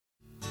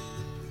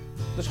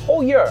This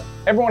whole year,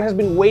 everyone has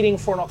been waiting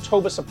for an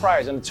October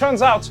surprise, and it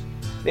turns out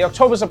the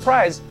October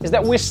surprise is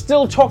that we're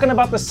still talking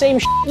about the same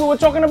shit we were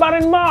talking about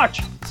in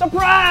March.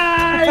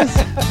 Surprise!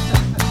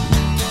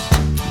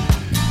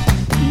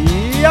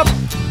 Yep.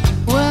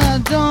 Well,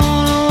 I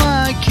don't know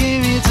why I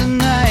came here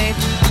tonight.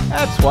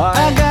 That's why.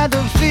 I got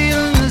the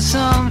feeling that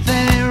something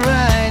ain't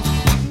right.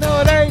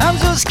 No, it ain't. I'm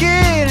so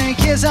scared in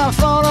case I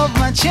fall off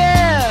my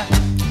chair.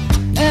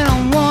 And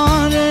I'm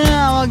wondering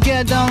how I'll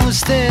get down the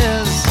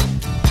stairs.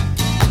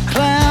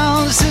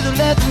 Clowns to the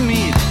left of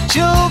me,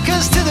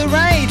 jokers to the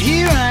right.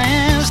 Here I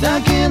am,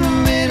 stuck in the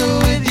middle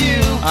with you.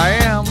 I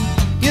am.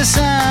 Yes,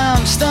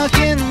 I'm stuck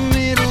in the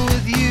middle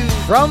with you.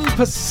 From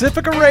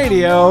Pacifica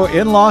Radio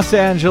in Los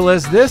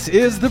Angeles, this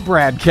is the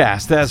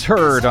BradCast, as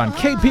heard on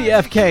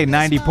KPFK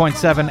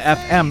 90.7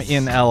 FM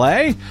in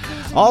LA.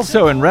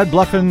 Also in Red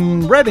Bluff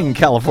and Redding,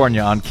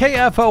 California on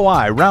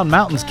KFOI, Round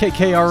Mountains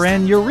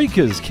KKRN,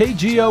 Eureka's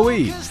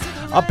KGOE.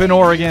 Up in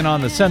Oregon on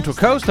the Central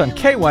Coast on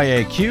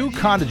KYAQ,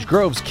 Cottage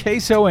Grove's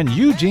KSO, and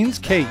Eugene's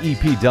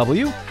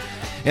KEPW.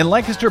 In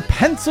Lancaster,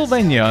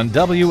 Pennsylvania on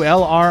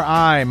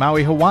WLRI,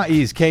 Maui,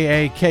 Hawaii's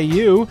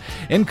KAKU.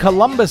 In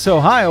Columbus,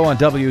 Ohio on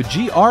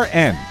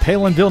WGRN,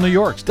 Palinville, New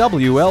York's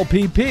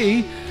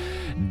WLPP.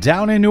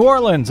 Down in New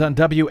Orleans on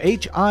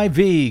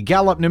WHIV,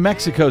 Gallup, New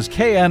Mexico's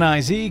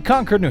KNIZ,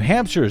 Concord, New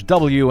Hampshire's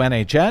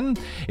WNHN,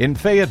 in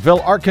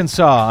Fayetteville,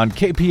 Arkansas on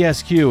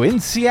KPSQ, in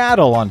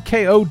Seattle on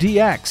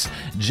KODX,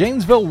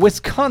 Janesville,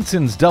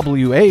 Wisconsin's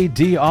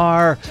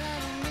WADR,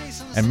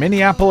 and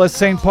Minneapolis,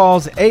 St.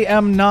 Paul's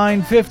AM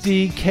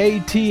 950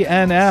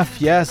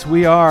 KTNF. Yes,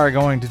 we are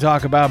going to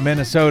talk about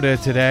Minnesota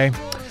today.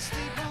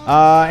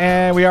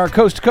 And we are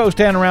coast to coast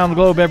and around the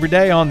globe every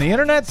day on the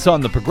internets, on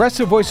the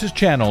Progressive Voices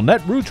channel,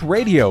 Netroots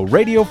Radio,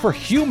 Radio for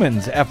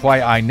Humans,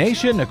 FYI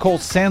Nation,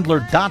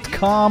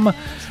 NicoleSandler.com,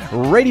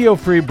 Radio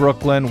Free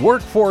Brooklyn,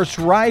 Workforce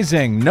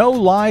Rising, No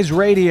Lies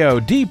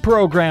Radio,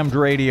 Deprogrammed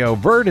Radio,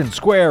 Verdant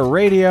Square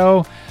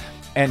Radio,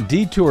 and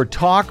Detour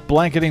Talk,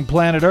 blanketing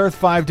planet Earth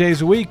 5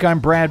 days a week. I'm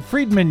Brad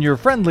Friedman, your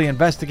friendly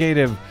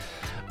investigative,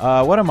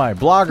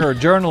 blogger,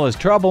 journalist,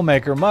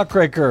 troublemaker,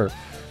 muckraker.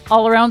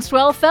 All-around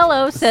swell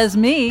fellow, says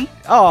me.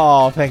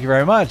 Oh, thank you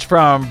very much.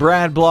 From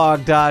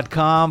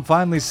bradblog.com.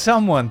 Finally,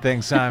 someone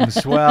thinks I'm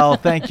swell.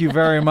 Thank you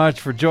very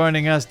much for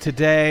joining us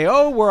today.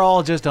 Oh, we're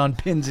all just on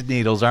pins and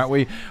needles, aren't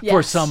we? Yes.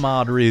 For some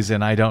odd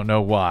reason. I don't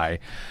know why.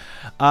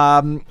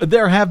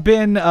 There have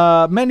been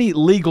many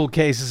legal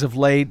cases of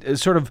late,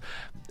 sort of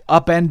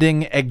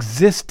upending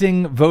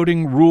existing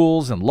voting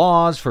rules and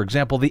laws. For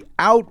example, the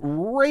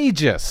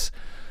outrageous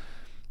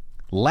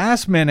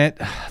last-minute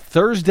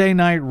Thursday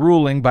night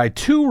ruling by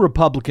two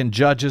Republican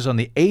judges on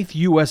the 8th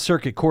U.S.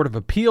 Circuit Court of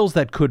Appeals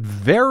that could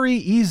very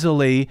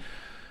easily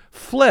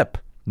flip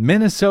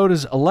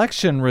Minnesota's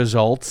election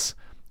results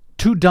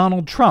to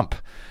Donald Trump,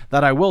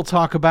 that I will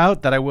talk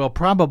about, that I will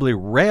probably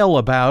rail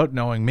about,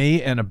 knowing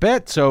me, in a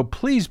bit. So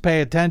please pay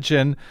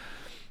attention,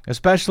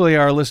 especially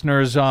our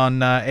listeners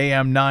on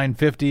AM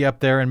 950 up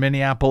there in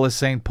Minneapolis,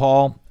 St.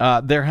 Paul.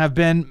 There have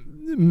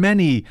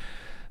been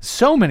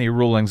so many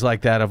rulings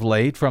like that of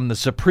late from the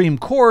Supreme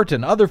Court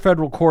and other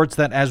federal courts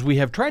that, as we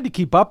have tried to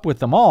keep up with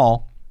them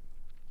all,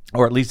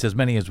 or at least as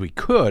many as we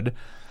could,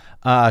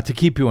 to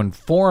keep you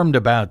informed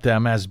about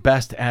them as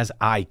best as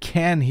I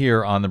can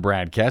here on the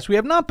BradCast, we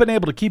have not been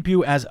able to keep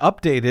you as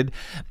updated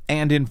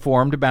and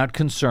informed about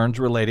concerns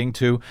relating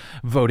to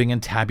voting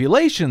and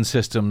tabulation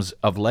systems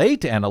of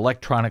late, and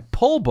electronic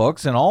poll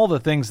books, and all the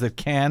things that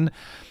can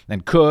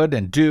and could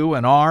and do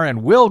and are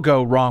and will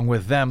go wrong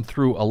with them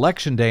through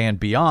Election Day and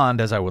beyond,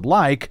 as I would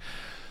like.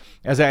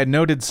 As I had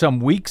noted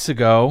some weeks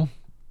ago,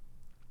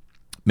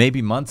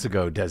 maybe months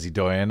ago, Desi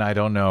Doyen, I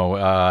don't know.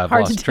 I've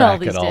Hard lost to tell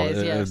track these at all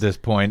days, yes. at this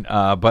point.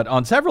 But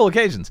on several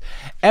occasions,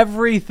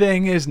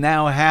 everything is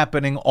now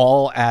happening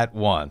all at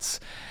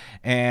once.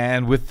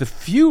 And with the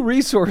few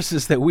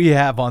resources that we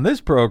have on this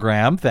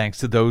program, thanks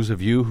to those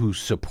of you who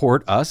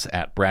support us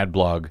at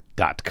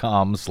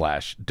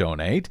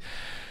bradblog.com/donate,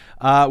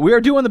 we are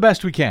doing the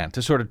best we can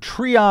to sort of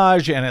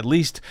triage and at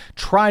least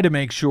try to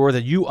make sure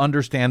that you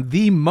understand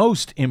the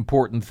most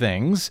important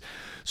things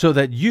so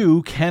that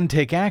you can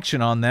take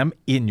action on them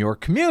in your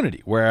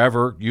community,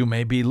 wherever you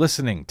may be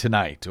listening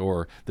tonight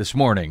or this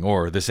morning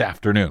or this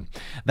afternoon.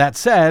 That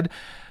said,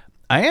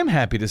 I am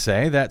happy to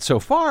say that so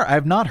far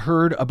I've not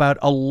heard about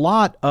a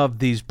lot of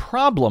these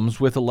problems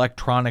with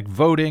electronic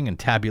voting and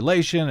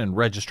tabulation and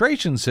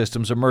registration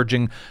systems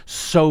emerging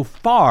so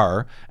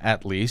far,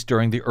 at least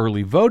during the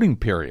early voting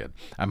period.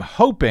 I'm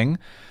hoping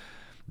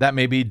that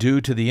may be due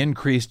to the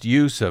increased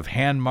use of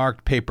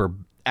hand-marked paper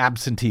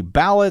absentee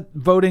ballot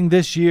voting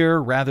this year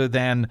rather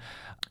than,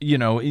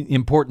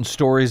 important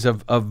stories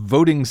of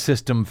voting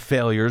system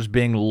failures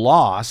being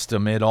lost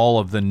amid all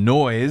of the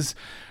noise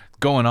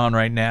going on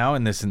right now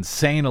in this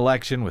insane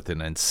election with an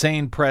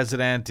insane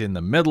president in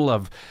the middle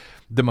of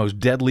the most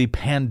deadly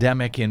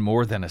pandemic in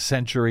more than a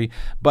century.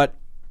 But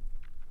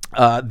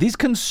these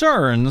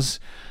concerns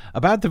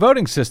about the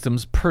voting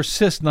systems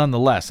persist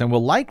nonetheless and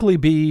will likely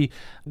be,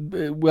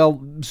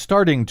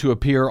 starting to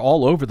appear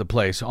all over the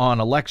place on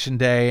Election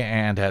Day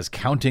and as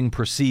counting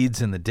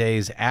proceeds in the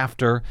days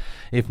after,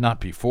 if not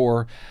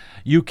before.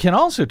 You can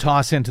also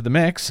toss into the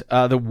mix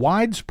the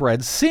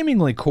widespread,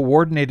 seemingly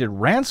coordinated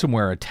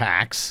ransomware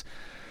attacks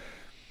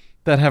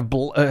that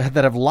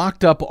have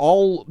locked up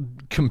all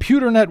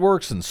computer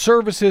networks and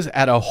services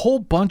at a whole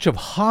bunch of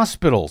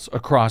hospitals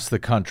across the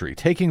country,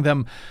 taking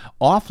them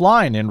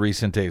offline in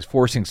recent days,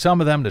 forcing some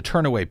of them to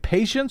turn away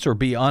patients or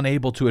be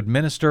unable to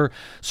administer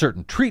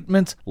certain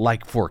treatments,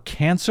 like for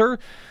cancer,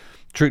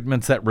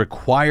 treatments that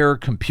require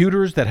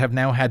computers that have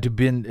now had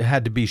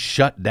to be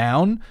shut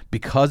down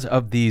because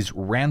of these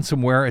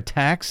ransomware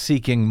attacks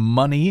seeking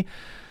money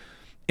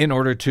in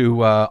order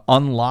to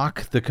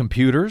unlock the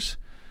computers.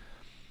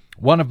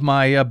 One of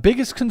my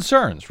biggest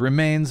concerns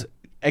remains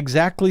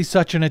exactly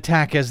such an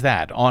attack as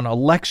that on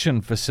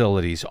election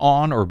facilities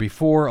on or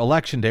before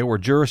Election Day, where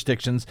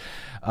jurisdictions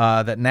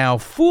that now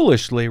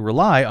foolishly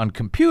rely on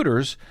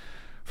computers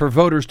for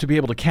voters to be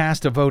able to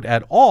cast a vote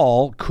at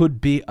all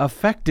could be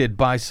affected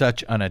by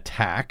such an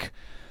attack,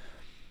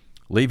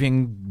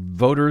 leaving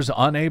voters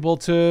unable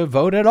to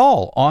vote at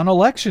all on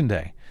Election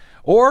Day.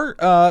 Or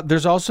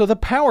there's also the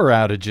power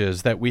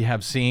outages that we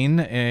have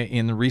seen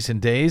in recent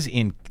days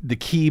in the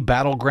key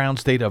battleground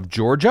state of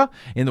Georgia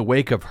in the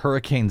wake of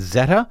Hurricane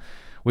Zeta,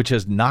 which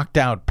has knocked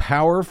out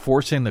power,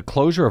 forcing the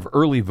closure of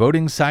early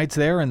voting sites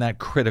there in that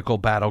critical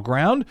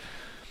battleground,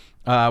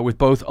 with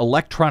both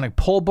electronic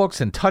poll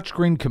books and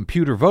touchscreen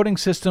computer voting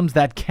systems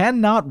that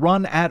cannot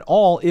run at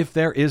all if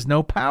there is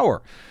no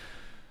power.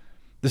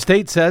 The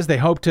state says they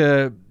hope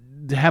to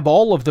have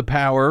all of the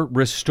power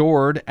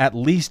restored at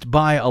least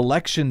by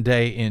Election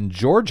Day in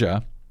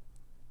Georgia.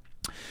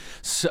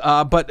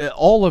 But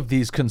all of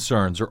these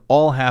concerns are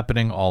all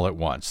happening all at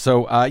once.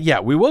 So,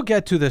 we will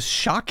get to this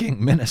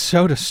shocking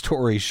Minnesota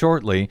story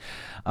shortly,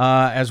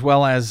 as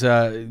well as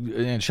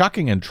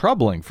shocking and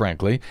troubling,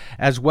 frankly,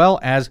 as well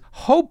as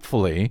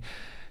hopefully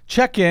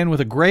check in with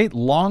a great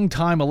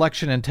longtime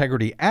election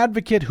integrity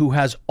advocate who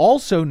has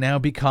also now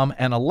become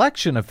an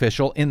election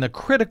official in the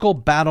critical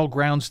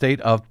battleground state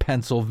of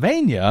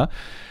Pennsylvania,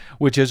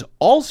 which is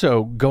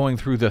also going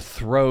through the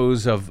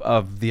throes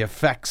of the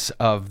effects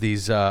of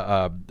these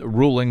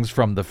rulings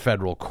from the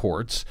federal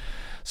courts.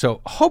 So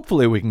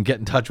hopefully we can get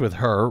in touch with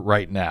her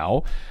right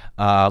now,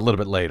 a little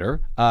bit later,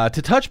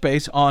 to touch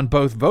base on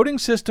both voting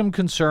system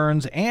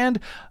concerns and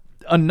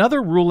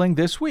another ruling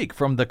this week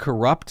from the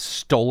corrupt,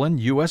 stolen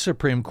U.S.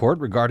 Supreme Court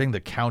regarding the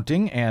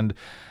counting and,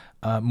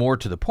 more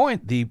to the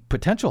point, the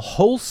potential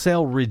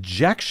wholesale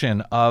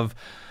rejection of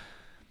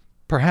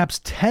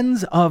perhaps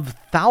tens of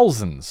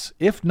thousands,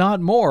 if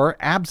not more,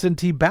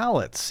 absentee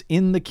ballots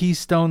in the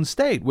Keystone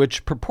State,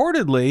 which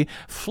purportedly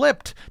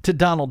flipped to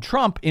Donald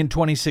Trump in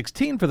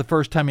 2016 for the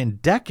first time in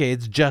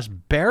decades,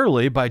 just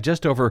barely, by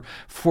just over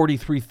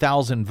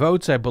 43,000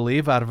 votes, I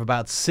believe, out of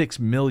about 6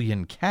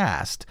 million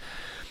cast.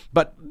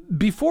 But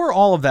before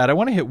all of that, I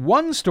want to hit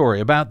one story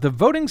about the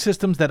voting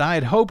systems that I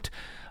had hoped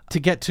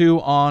to get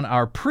to on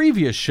our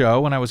previous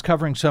show when I was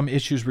covering some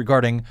issues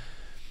regarding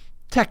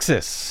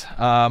Texas,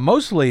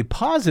 mostly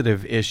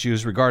positive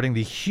issues regarding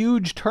the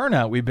huge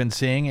turnout we've been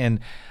seeing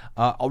in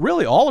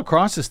really all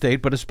across the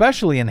state, but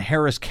especially in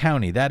Harris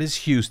County. That is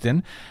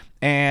Houston.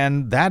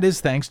 And that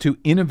is thanks to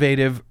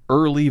innovative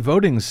early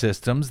voting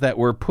systems that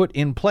were put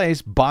in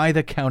place by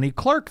the county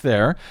clerk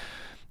there,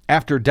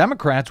 after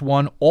Democrats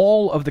won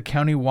all of the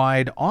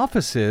countywide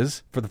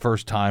offices for the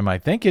first time, I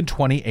think, in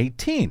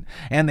 2018.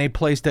 And they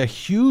placed a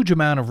huge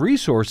amount of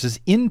resources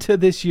into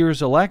this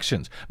year's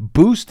elections,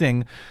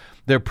 boosting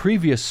their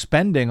previous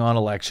spending on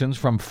elections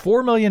from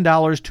 $4 million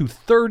to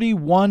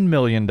 $31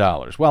 million.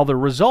 Well, the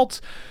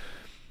results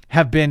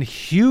have been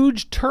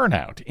huge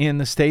turnout in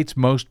the state's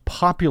most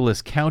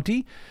populous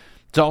county.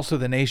 It's also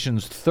the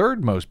nation's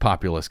third most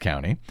populous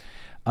county.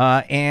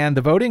 And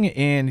the voting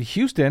in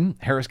Houston,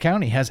 Harris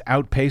County, has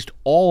outpaced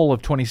all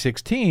of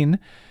 2016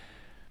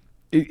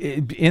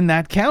 in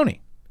that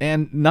county.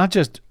 And not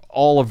just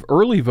all of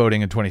early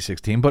voting in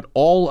 2016, but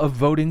all of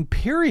voting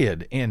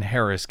period in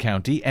Harris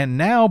County. And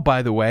now,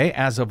 by the way,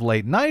 as of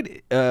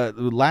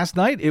last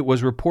night, it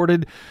was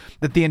reported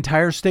that the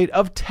entire state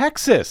of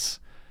Texas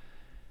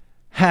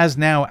has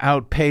now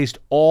outpaced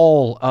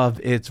all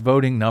of its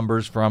voting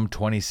numbers from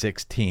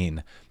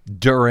 2016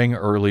 during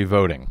early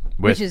voting.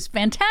 Which is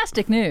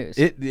fantastic news.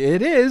 It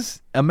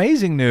is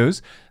amazing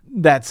news.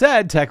 That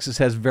said, Texas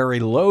has very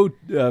low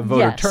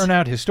voter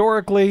turnout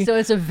historically. So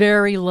it's a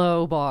very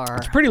low bar.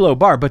 It's a pretty low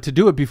bar, but to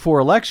do it before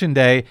Election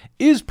Day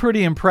is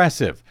pretty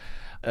impressive.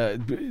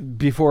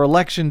 Before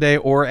Election Day,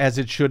 or as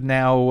it should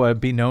now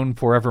be known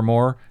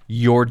forevermore,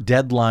 your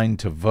deadline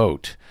to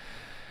vote.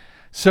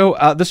 So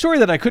the story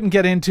that I couldn't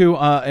get into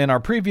in our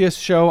previous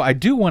show, I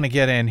do want to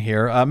get in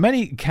here.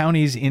 Many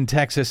counties in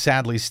Texas,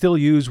 sadly, still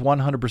use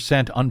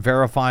 100%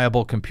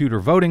 unverifiable computer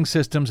voting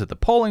systems at the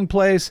polling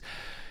place.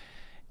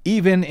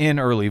 even in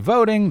early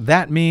voting.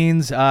 That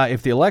means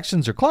if the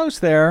elections are close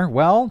there,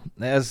 well,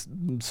 as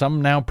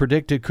some now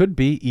predict it could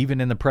be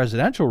even in the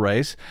presidential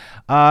race,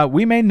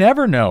 we may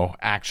never know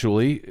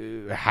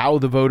actually how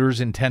the voters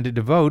intended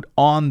to vote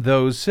on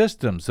those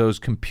systems, those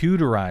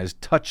computerized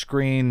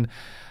touchscreen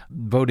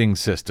voting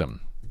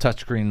system.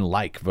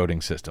 Touchscreen-like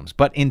voting systems.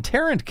 But in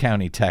Tarrant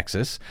County,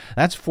 Texas,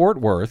 that's Fort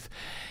Worth,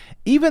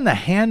 even the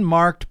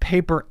hand-marked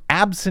paper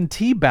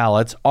absentee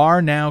ballots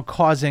are now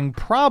causing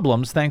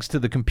problems thanks to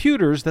the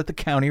computers that the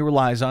county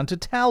relies on to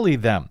tally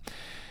them.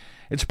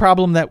 It's a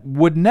problem that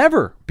would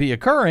never be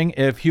occurring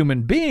if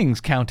human beings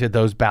counted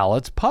those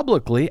ballots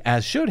publicly,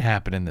 as should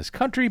happen in this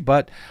country,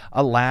 but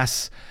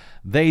alas,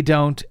 they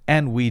don't,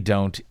 and we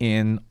don't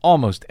in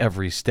almost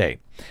every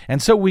state.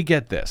 And so we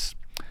get this.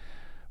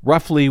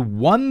 Roughly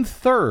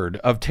 1/3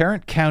 of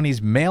Tarrant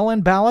County's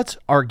mail-in ballots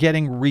are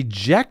getting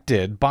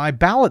rejected by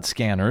ballot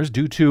scanners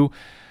due to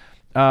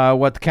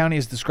what the county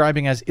is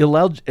describing as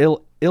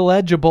illegible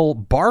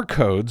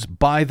barcodes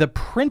by the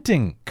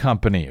printing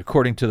company,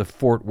 according to the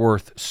Fort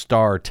Worth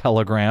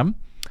Star-Telegram.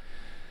 I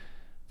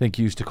think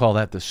you used to call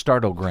that the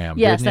Startlegram,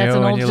 yes, didn't that's you,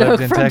 an when old you joke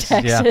lived in from Texas?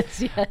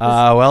 Texas. Yeah. Yes.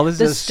 Well, this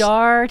the is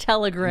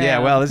Star-Telegram. Yeah,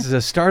 well, this is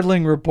a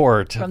startling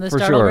report from the for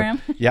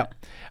Startlegram. Sure. Yep.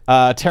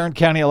 Tarrant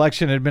County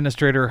Election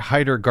Administrator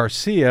Hyder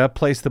Garcia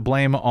placed the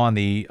blame on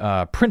the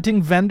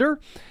printing vendor,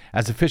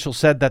 as officials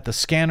said that the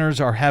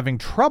scanners are having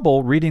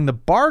trouble reading the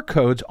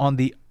barcodes on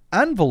the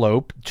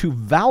envelope to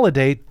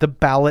validate the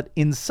ballot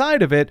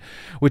inside of it,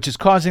 which is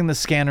causing the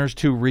scanners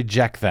to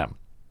reject them.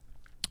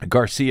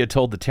 Garcia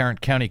told the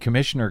Tarrant County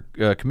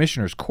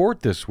Commissioner's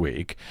Court this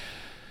week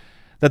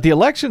that the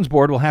Elections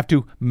Board will have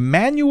to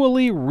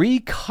manually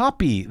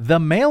recopy the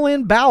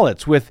mail-in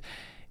ballots with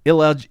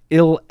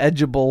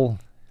illegible,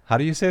 how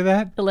do you say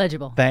that?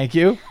 Illegible. Thank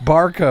you.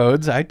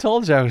 Barcodes. I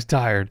told you I was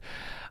tired.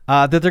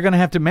 That they're going to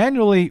have to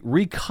manually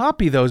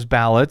recopy those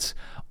ballots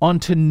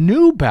onto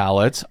new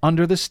ballots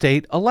under the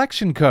state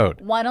election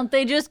code. Why don't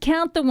they just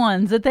count the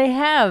ones that they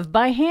have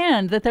by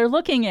hand that they're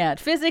looking at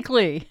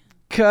physically?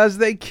 Because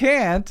they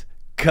can't,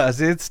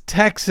 because it's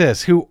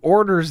Texas who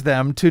orders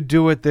them to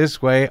do it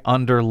this way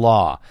under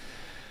law.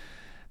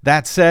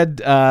 That said,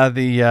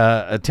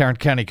 the Tarrant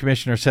County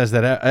Commissioner says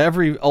that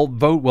every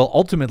vote will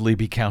ultimately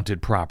be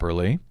counted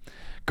properly.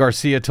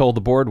 Garcia told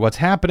the board, what's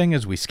happening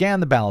is we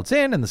scan the ballots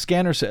in and the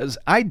scanner says,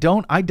 I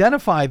don't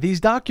identify these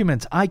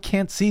documents. I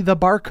can't see the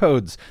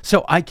barcodes,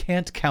 so I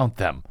can't count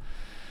them.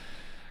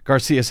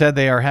 Garcia said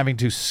they are having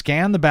to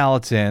scan the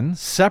ballots in,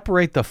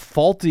 separate the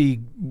faulty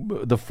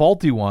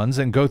ones,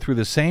 and go through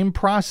the same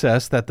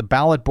process that the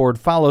ballot board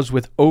follows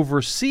with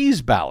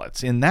overseas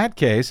ballots. In that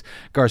case,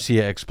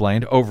 Garcia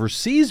explained,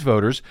 overseas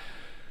voters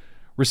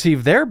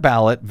receive their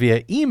ballot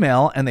via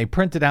email and they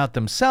print it out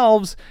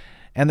themselves.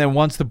 And then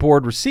once the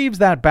board receives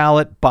that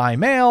ballot by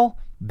mail,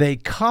 they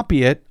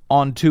copy it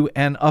onto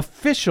an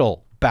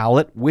official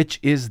ballot, which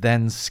is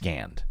then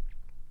scanned.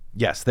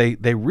 Yes, they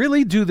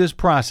really do this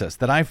process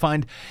that I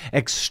find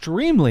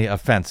extremely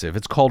offensive.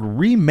 It's called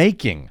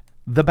remaking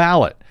the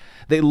ballot.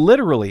 They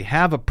literally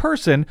have a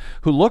person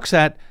who looks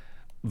at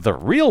the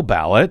real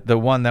ballot, the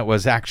one that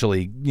was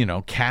actually,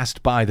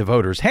 cast by the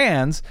voters'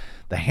 hands,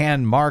 the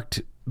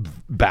hand-marked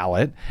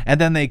ballot,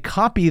 and then they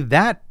copy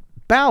that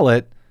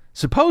ballot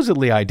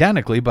supposedly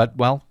identically, but,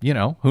 well,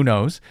 who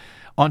knows,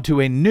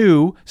 onto a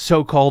new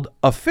so-called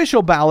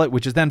official ballot,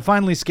 which is then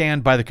finally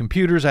scanned by the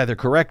computers either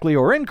correctly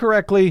or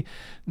incorrectly.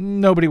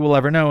 Nobody will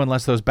ever know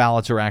unless those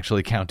ballots are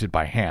actually counted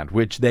by hand,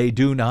 which they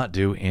do not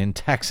do in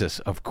Texas,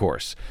 of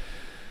course.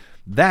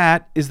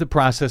 That is the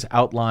process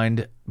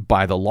outlined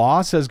by the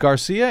law, says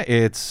Garcia.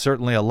 It's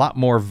certainly a lot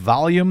more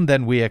volume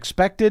than we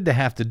expected to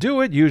have to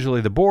do it.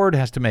 Usually the board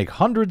has to make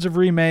hundreds of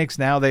remakes.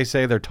 Now they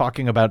say they're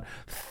talking about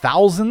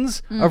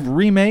thousands of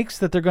remakes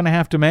that they're going to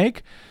have to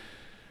make.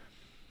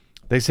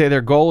 They say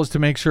their goal is to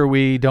make sure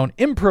we don't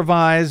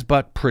improvise,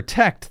 but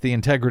protect the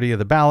integrity of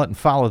the ballot and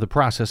follow the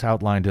process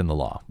outlined in the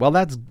law. Well,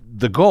 that's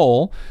the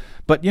goal,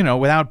 but,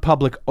 without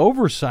public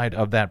oversight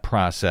of that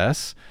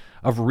process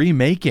of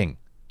remaking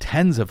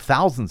tens of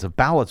thousands of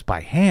ballots by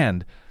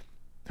hand,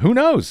 who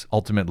knows,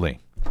 ultimately.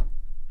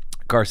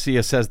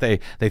 Garcia says they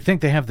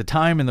think they have the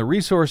time and the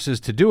resources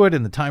to do it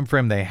in the time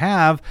frame they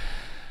have,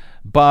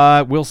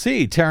 but we'll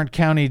see. Tarrant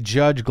County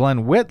Judge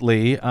Glenn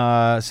Whitley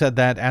said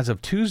that as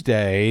of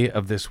Tuesday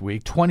of this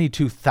week,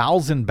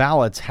 22,000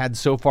 ballots had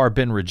so far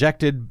been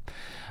rejected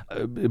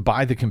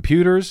by the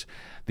computers.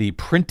 The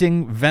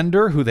printing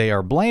vendor who they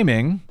are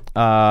blaming,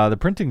 the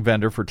printing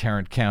vendor for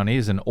Tarrant County,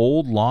 is an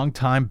old,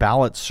 long-time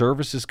ballot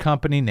services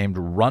company named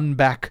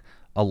Runback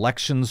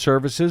Election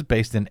Services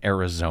based in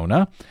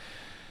Arizona.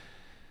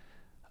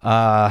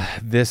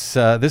 This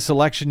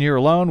election year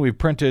alone, we've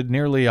printed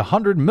nearly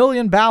 100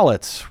 million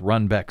ballots,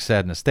 Runbeck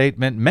said in a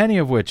statement, many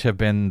of which have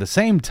been the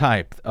same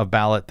type of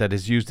ballot that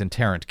is used in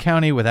Tarrant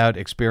County without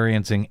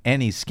experiencing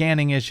any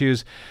scanning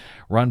issues.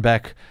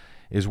 Runbeck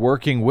is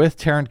working with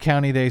Tarrant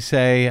County, they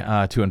say,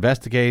 to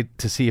investigate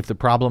to see if the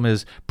problem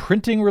is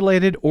printing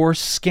related or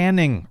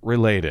scanning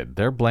related.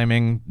 They're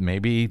blaming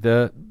maybe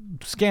the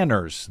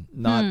scanners,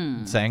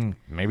 not saying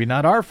maybe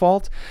not our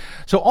fault.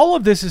 So all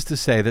of this is to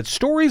say that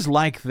stories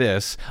like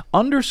this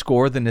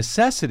underscore the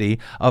necessity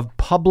of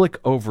public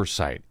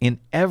oversight in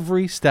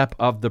every step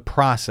of the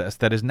process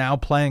that is now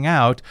playing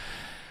out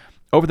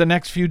over the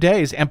next few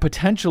days and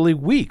potentially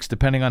weeks,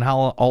 depending on how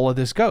all of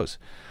this goes.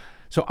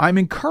 So I'm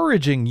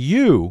encouraging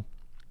you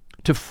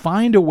to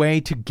find a way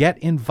to get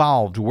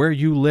involved where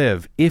you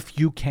live if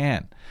you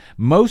can.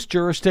 Most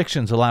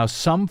jurisdictions allow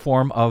some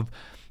form of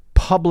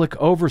public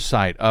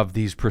oversight of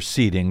these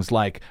proceedings,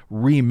 like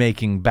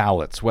remaking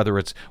ballots, whether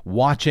it's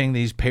watching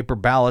these paper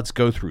ballots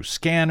go through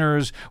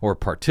scanners or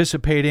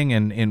participating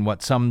in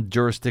what some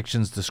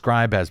jurisdictions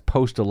describe as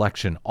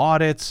post-election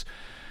audits,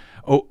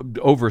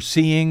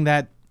 overseeing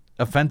that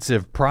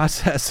offensive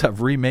process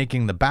of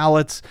remaking the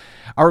ballots.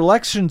 Our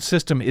election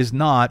system is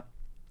not,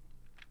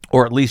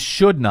 or at least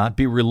should not,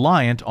 be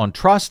reliant on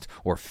trust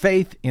or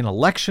faith in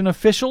election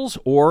officials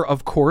or,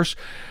 of course,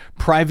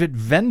 private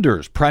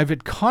vendors,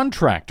 private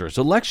contractors.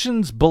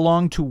 Elections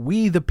belong to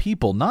we the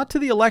people, not to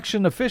the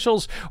election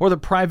officials or the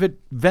private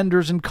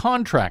vendors and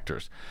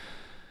contractors.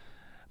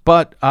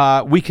 But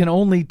we can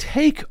only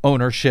take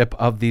ownership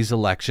of these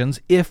elections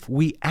if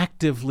we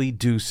actively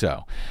do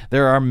so.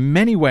 There are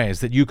many ways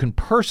that you can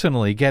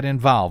personally get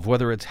involved,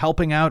 whether it's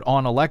helping out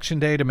on Election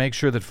Day to make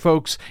sure that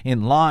folks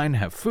in line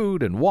have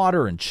food and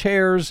water and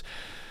chairs,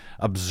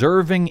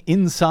 observing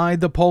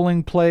inside the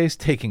polling place,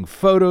 taking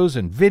photos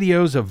and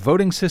videos of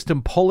voting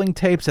system polling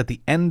tapes at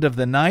the end of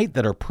the night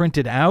that are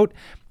printed out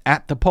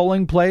at the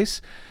polling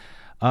place.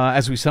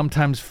 As we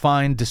sometimes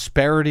find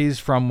disparities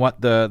from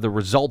what the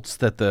results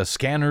that the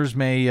scanners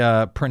may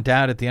print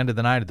out at the end of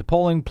the night at the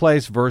polling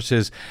place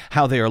versus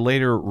how they are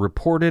later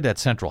reported at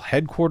central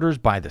headquarters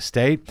by the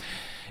state.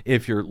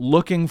 If you're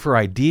looking for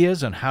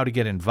ideas on how to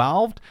get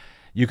involved,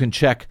 you can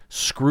check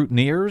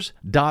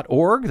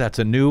scrutineers.org. That's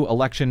a new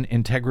election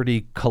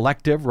integrity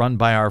collective run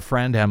by our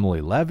friend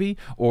Emily Levy,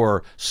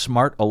 or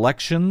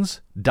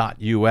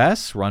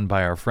smartelections.us, run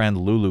by our friend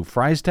Lulu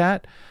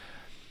Freistat.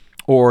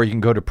 Or you can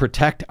go to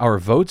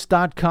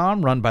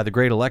protectourvotes.com, run by the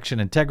great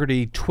election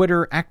integrity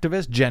Twitter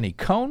activist Jenny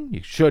Cohn.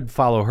 You should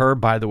follow her,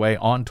 by the way,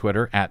 on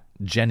Twitter at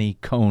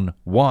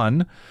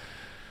JennyCohn1.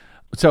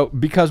 So,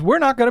 because we're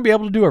not going to be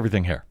able to do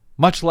everything here,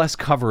 much less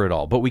cover it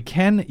all, but we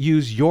can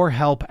use your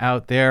help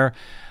out there.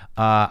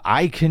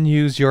 I can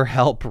use your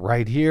help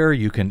right here.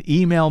 You can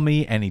email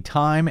me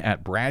anytime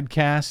at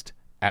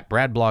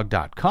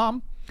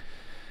bradcast@bradblog.com.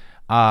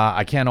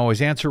 I can't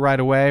always answer right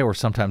away or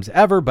sometimes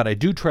ever, but I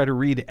do try to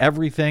read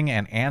everything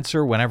and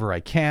answer whenever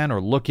I can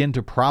or look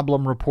into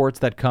problem reports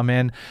that come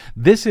in.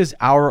 This is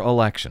our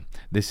election.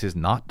 This is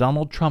not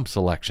Donald Trump's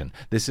election.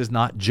 This is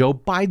not Joe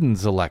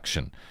Biden's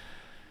election.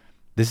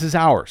 This is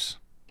ours.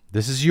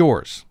 This is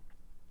yours.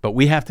 But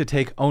we have to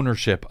take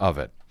ownership of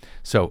it.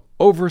 So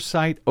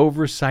oversight,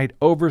 oversight,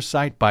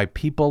 oversight by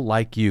people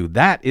like you.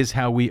 That is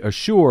how we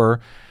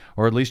assure,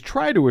 or at least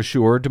try to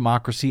assure,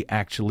 democracy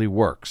actually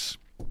works.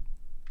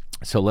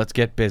 So let's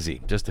get busy.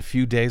 Just a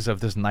few days of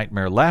this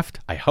nightmare left,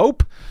 I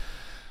hope.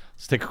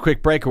 Let's take a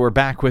quick break, and we're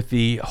back with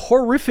the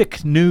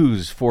horrific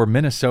news for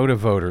Minnesota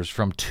voters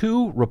from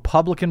two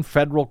Republican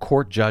federal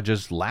court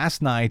judges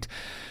last night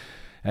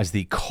as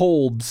the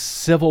cold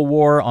civil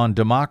war on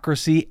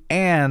democracy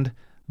and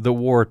the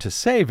war to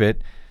save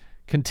it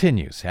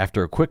continues.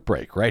 After a quick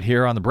break, right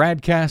here on the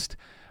BradCast,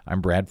 I'm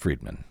Brad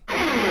Friedman.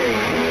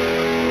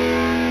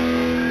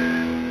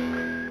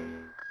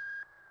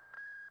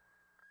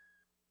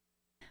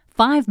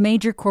 5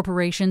 major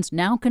corporations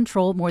now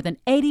control more than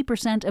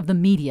 80% of the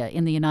media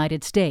in the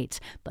United States,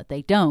 but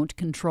they don't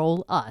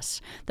control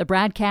us. The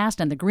BradCast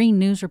and the Green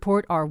News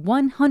Report are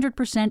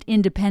 100%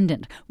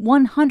 independent,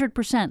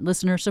 100%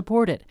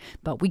 listener-supported.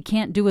 But we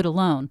can't do it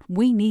alone.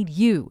 We need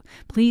you.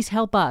 Please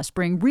help us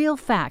bring real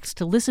facts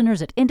to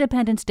listeners at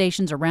independent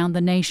stations around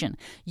the nation.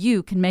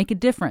 You can make a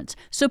difference.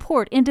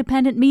 Support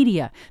independent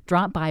media.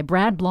 Drop by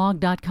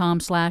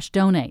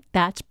bradblog.com/donate.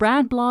 That's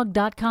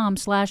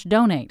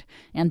bradblog.com/donate.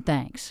 And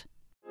thanks.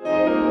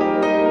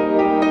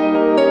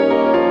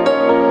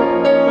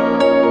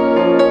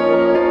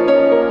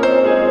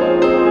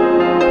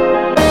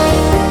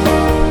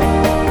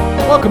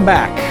 Welcome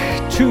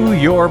back to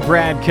your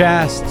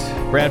BradCast.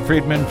 Brad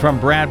Friedman from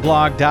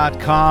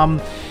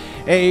bradblog.com.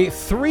 A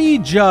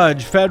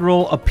 3-judge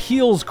federal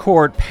appeals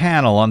court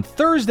panel on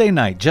Thursday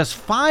night, just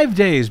 5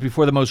 days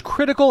before the most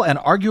critical and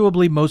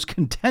arguably most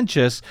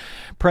contentious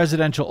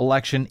presidential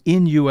election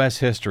in U.S.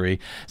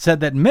 history, said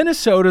that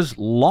Minnesota's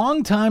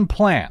longtime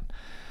plan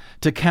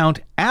to count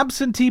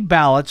absentee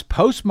ballots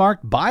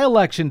postmarked by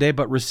Election Day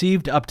but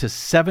received up to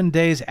 7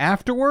 days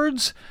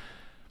afterwards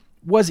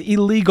was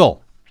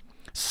illegal,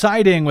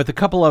 siding with a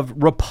couple of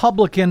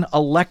Republican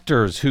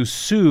electors who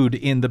sued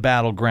in the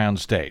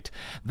battleground state.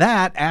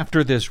 That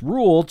after this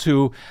rule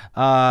to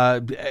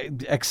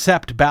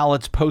accept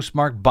ballots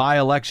postmarked by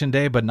Election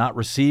Day but not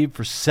received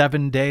for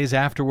 7 days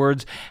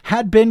afterwards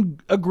had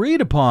been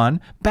agreed upon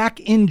back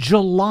in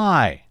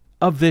July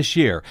of this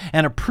year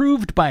and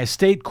approved by a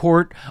state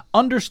court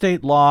under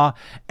state law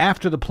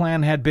after the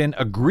plan had been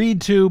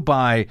agreed to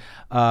by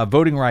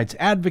voting rights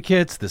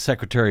advocates, the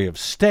Secretary of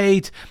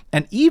State,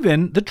 and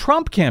even the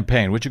Trump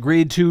campaign, which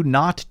agreed to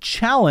not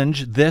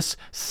challenge this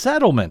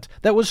settlement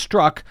that was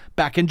struck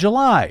back in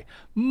July,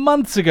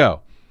 months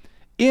ago,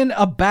 in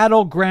a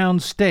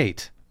battleground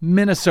state,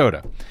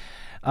 Minnesota.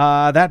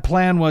 That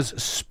plan was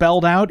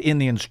spelled out in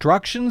the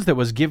instructions that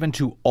was given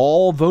to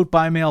all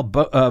vote-by-mail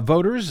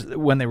voters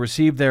when they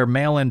received their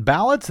mail-in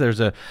ballots.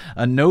 There's a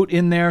note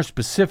in there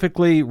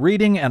specifically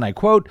reading, and I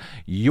quote,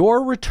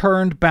 "Your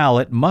returned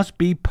ballot must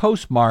be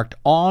postmarked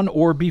on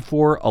or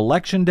before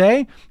Election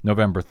Day,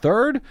 November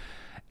 3rd,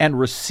 and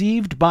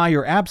received by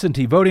your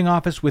absentee voting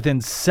office within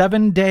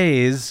 7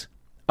 days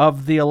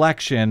of the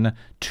election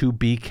to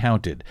be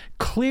counted."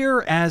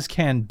 Clear as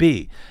can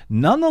be.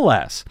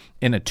 Nonetheless,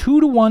 in a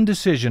 2-1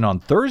 decision on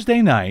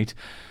Thursday night,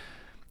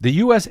 the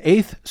U.S.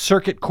 8th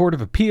Circuit Court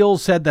of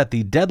Appeals said that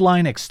the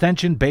deadline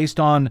extension based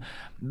on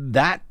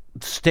that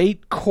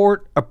state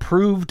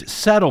court-approved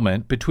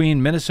settlement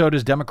between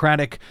Minnesota's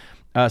Democratic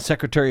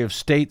Secretary of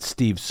State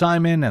Steve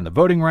Simon and the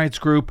voting rights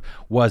group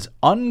was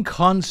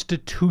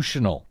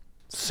unconstitutional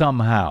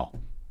somehow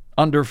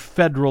under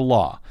federal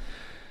law.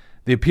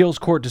 The appeals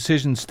court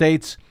decision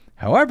states,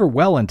 however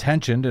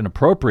well-intentioned and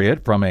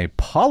appropriate from a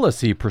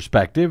policy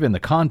perspective in the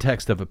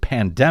context of a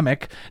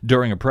pandemic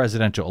during a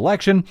presidential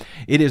election,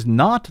 it is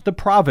not the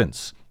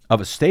province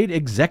of a state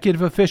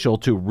executive official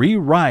to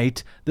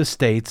rewrite the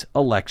state's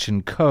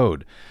election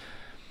code.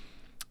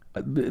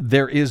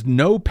 There is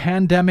no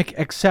pandemic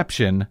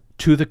exception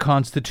to the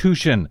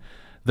Constitution,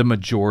 the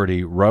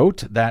majority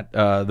wrote. That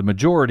the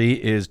majority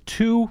is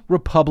 2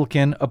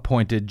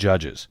 Republican-appointed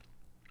judges.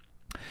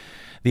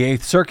 The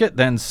 8th Circuit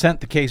then sent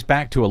the case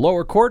back to a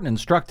lower court and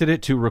instructed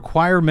it to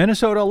require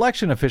Minnesota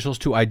election officials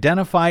to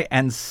identify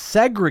and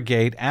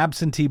segregate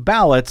absentee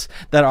ballots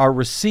that are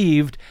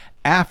received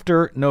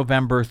after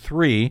November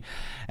 3,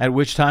 at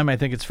which time I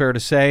think it's fair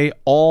to say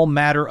all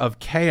matter of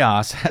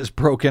chaos has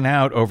broken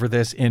out over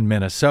this in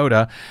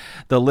Minnesota.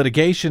 The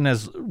litigation,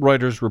 as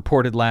Reuters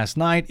reported last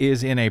night,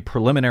 is in a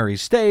preliminary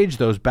stage.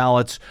 Those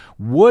ballots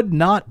would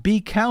not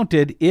be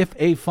counted if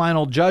a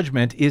final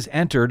judgment is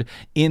entered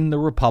in the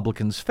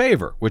Republicans'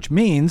 favor, which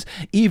means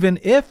even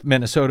if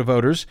Minnesota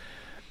voters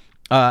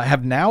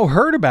have now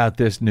heard about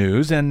this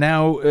news and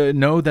now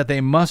know that they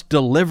must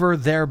deliver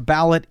their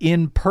ballot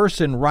in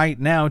person right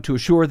now to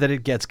assure that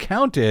it gets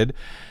counted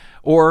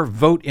or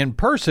vote in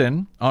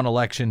person on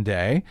Election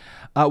Day.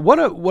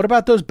 What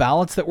about those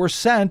ballots that were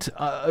sent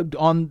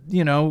on,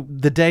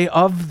 the day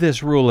of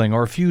this ruling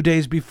or a few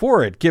days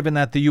before it, given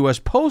that the U.S.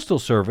 Postal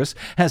Service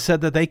has said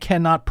that they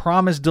cannot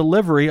promise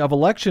delivery of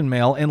election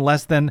mail in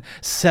less than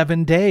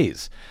 7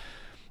 days?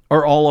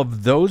 Are all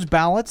of those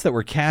ballots that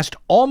were cast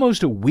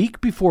almost a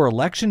week before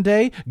Election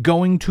Day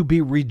going to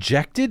be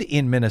rejected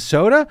in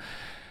Minnesota?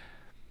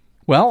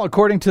 Well,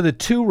 according to the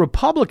 2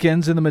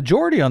 Republicans in the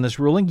majority on this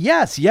ruling,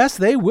 yes,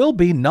 they will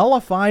be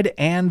nullified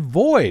and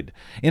void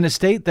in a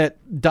state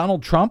that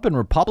Donald Trump and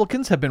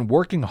Republicans have been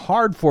working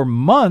hard for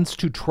months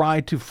to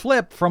try to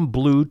flip from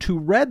blue to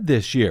red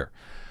this year.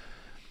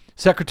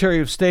 Secretary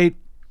of State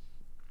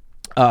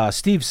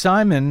Steve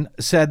Simon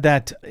said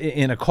that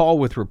in a call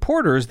with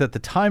reporters that the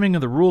timing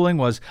of the ruling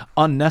was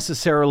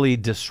unnecessarily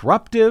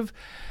disruptive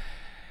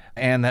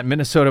and that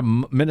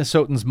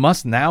Minnesotans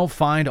must now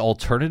find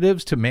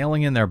alternatives to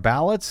mailing in their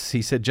ballots.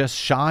 He said just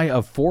shy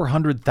of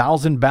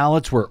 400,000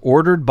 ballots were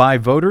ordered by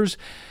voters,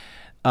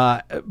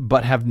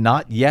 but have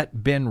not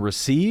yet been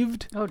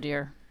received. Oh,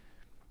 dear.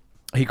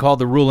 He called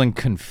the ruling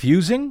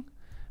confusing.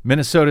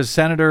 Minnesota's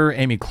Senator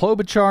Amy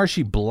Klobuchar,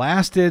 she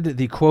blasted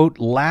the, quote,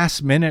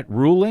 last-minute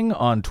ruling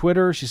on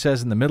Twitter. She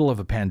says, in the middle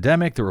of a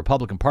pandemic, the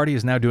Republican Party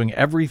is now doing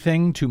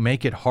everything to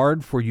make it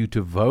hard for you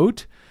to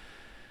vote.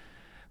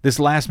 This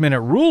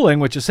last-minute ruling,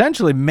 which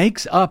essentially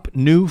makes up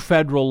new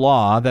federal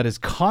law that is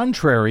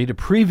contrary to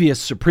previous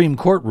Supreme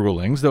Court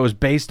rulings, though is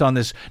based on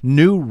this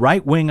new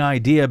right-wing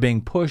idea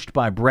being pushed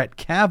by Brett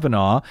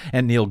Kavanaugh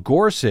and Neil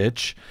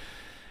Gorsuch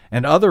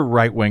and other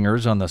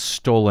right-wingers on the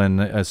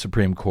stolen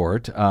Supreme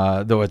Court,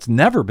 though it's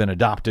never been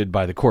adopted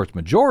by the court's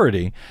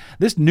majority.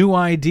 This new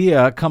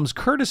idea comes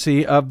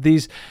courtesy of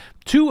these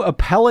 2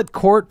 appellate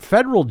court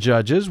federal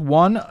judges,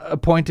 one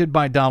appointed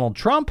by Donald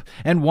Trump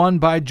and one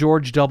by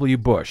George W.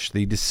 Bush.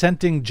 The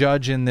dissenting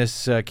judge in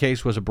this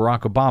case was a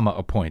Barack Obama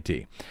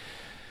appointee.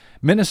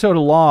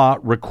 Minnesota law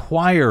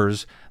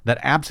requires that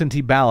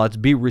absentee ballots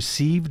be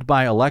received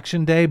by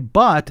Election Day,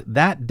 but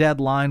that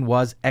deadline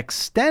was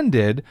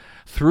extended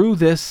through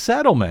this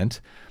settlement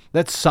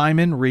that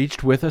Simon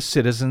reached with a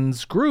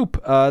citizens group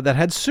that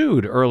had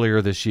sued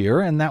earlier this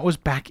year, and that was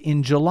back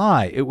in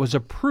July. It was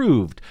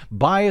approved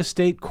by a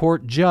state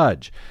court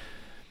judge,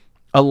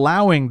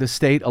 allowing the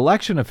state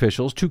election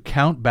officials to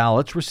count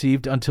ballots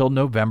received until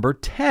November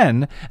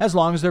 10, as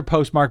long as they're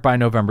postmarked by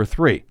November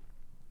 3.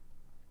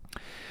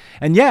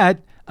 And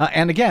yet,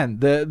 And again,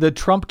 the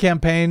Trump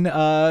campaign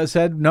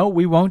said, no,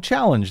 we won't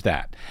challenge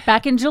that.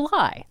 Back in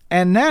July.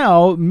 And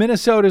now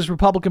Minnesota's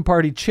Republican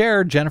Party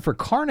chair, Jennifer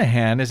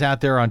Carnahan, is out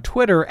there on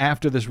Twitter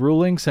after this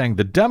ruling saying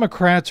the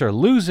Democrats are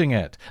losing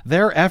it.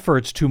 Their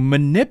efforts to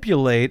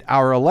manipulate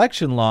our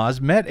election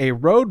laws met a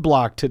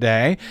roadblock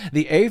today,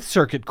 the Eighth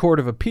Circuit Court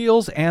of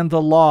Appeals and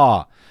the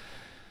law.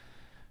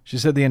 She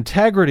said the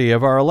integrity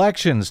of our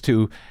elections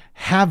to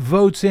have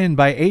votes in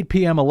by 8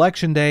 p.m.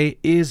 Election Day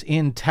is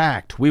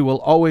intact. We will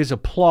always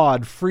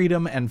applaud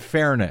freedom and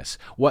fairness.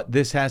 What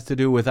this has to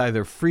do with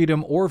either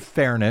freedom or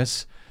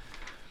fairness,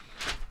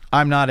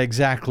 I'm not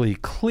exactly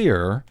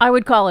clear. I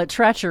would call it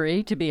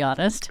treachery, to be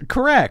honest.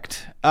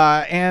 Correct.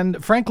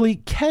 And frankly,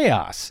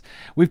 chaos.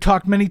 We've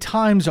talked many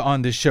times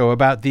on this show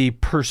about the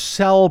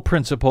Purcell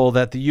principle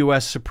that the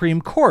U.S.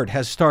 Supreme Court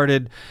has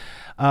started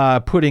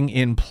putting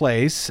in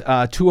place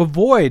to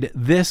avoid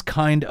this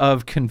kind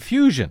of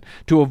confusion,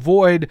 to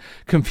avoid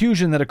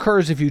confusion that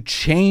occurs if you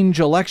change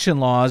election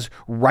laws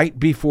right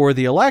before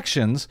the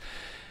elections,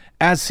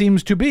 as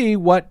seems to be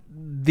what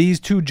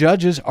these two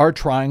judges are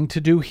trying to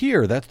do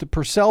here. That's the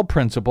Purcell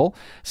principle,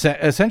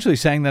 essentially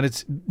saying that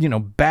it's,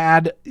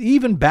 bad,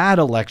 even bad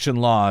election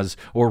laws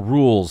or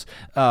rules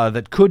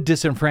that could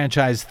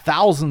disenfranchise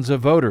thousands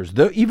of voters.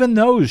 Even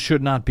those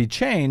should not be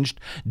changed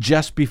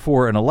just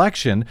before an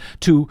election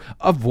to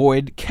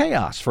avoid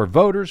chaos for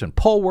voters and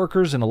poll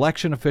workers and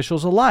election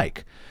officials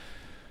alike.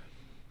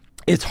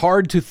 It's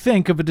hard to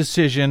think of a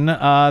decision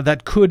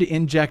that could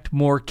inject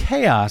more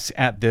chaos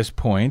at this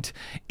point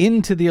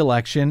into the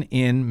election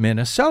in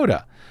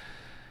Minnesota.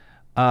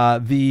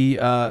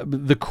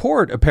 The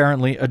court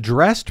apparently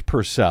addressed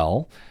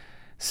Purcell,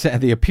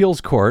 the appeals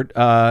court,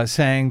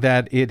 saying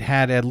that it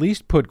had at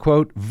least put,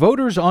 quote,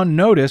 voters on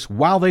notice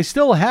while they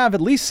still have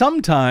at least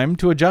some time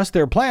to adjust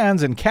their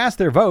plans and cast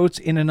their votes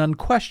in an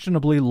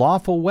unquestionably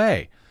lawful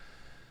way.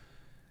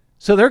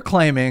 So they're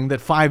claiming that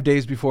 5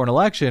 days before an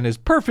election is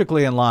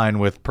perfectly in line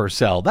with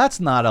Purcell. That's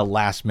not a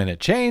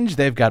last-minute change.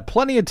 They've got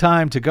plenty of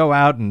time to go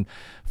out and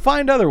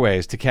find other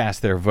ways to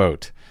cast their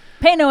vote.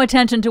 Pay no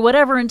attention to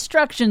whatever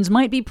instructions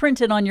might be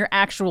printed on your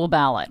actual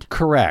ballot.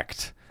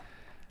 Correct.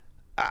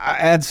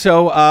 And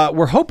so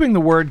we're hoping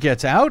the word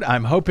gets out.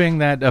 I'm hoping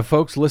that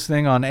folks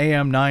listening on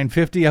AM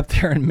 950 up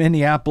there in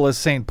Minneapolis,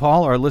 St.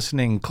 Paul are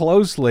listening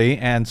closely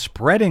and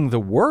spreading the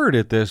word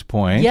at this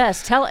point.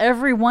 Yes, tell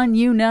everyone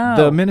you know.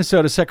 The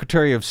Minnesota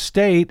Secretary of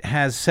State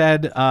has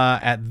said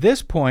at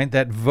this point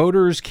that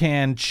voters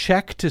can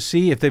check to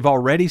see if they've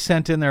already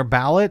sent in their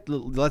ballot,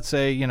 let's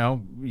say,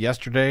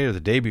 yesterday or the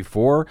day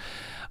before.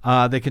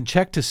 They can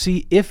check to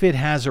see if it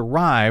has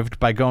arrived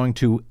by going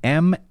to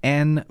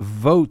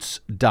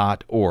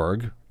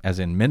mnvotes.org, as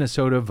in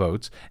Minnesota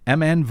Votes,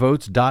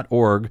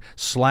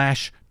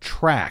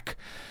 mnvotes.org/track.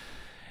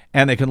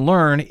 And they can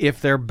learn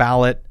if their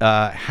ballot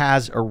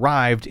has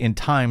arrived in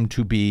time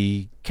to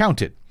be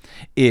counted.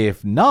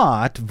 If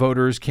not,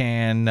 voters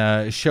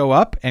can show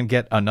up and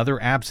get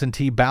another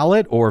absentee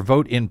ballot or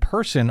vote in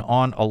person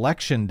on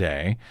Election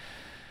Day.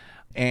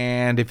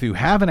 And if you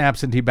have an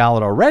absentee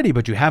ballot already,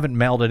 but you haven't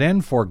mailed it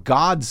in, for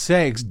God's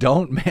sakes,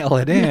 don't mail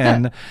it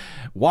in.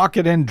 Walk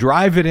it in,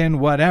 drive it in,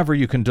 whatever.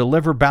 You can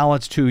deliver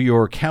ballots to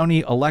your county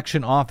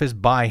election office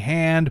by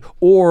hand,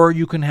 or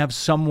you can have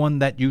someone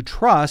that you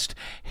trust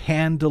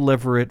hand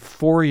deliver it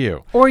for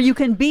you. Or you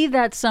can be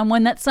that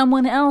someone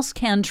else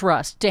can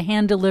trust to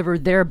hand deliver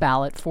their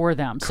ballot for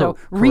them. So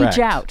reach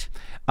out.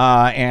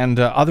 And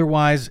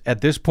otherwise, at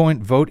this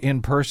point, vote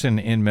in person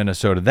in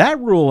Minnesota. That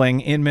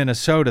ruling in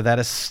Minnesota, that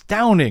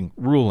astounding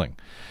ruling,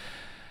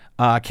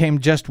 came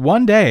just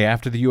one day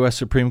after the U.S.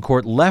 Supreme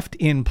Court left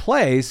in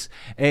place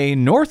a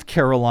North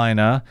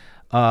Carolina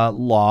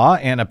law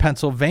and a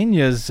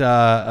Pennsylvania's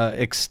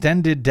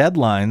extended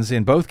deadlines,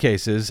 in both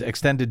cases,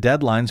 extended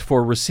deadlines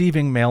for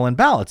receiving mail-in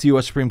ballots. The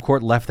U.S. Supreme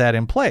Court left that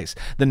in place.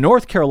 The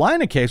North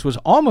Carolina case was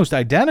almost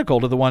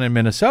identical to the one in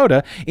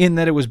Minnesota in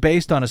that it was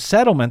based on a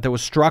settlement that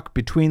was struck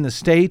between the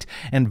state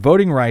and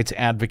voting rights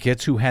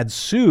advocates who had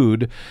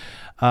sued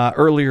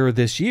earlier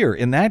this year.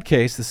 In that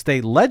case, the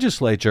state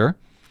legislature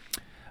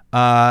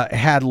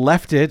had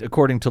left it,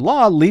 according to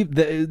law,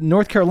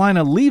 North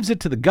Carolina leaves it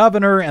to the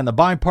governor and the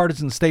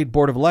bipartisan state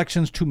board of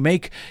elections to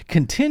make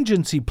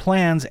contingency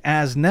plans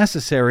as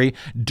necessary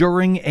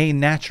during a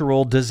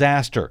natural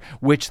disaster,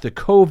 which the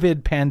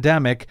COVID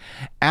pandemic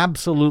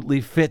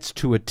absolutely fits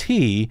to a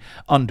T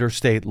under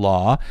state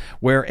law,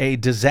 where a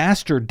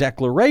disaster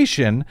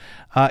declaration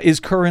is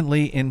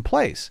currently in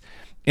place.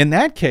 In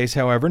that case,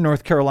 however,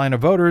 North Carolina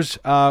voters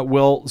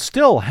will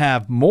still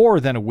have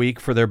more than a week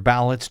for their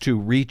ballots to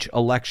reach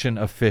election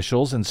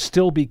officials and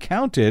still be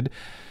counted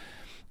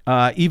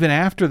even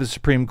after the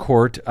Supreme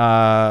Court,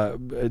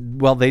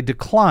 they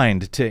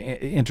declined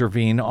to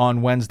intervene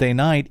on Wednesday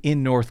night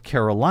in North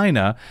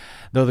Carolina,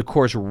 though the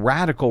court's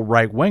radical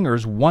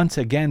right-wingers once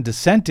again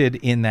dissented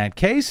in that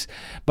case,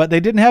 but they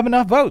didn't have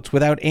enough votes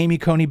without Amy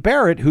Coney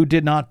Barrett, who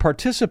did not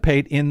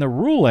participate in the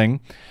ruling.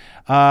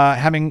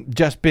 having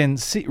just been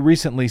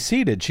recently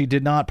seated. She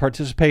did not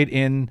participate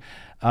in,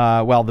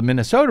 the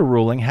Minnesota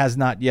ruling has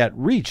not yet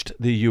reached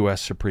the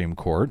U.S. Supreme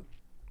Court.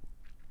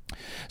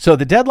 So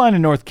the deadline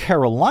in North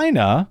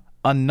Carolina,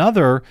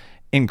 another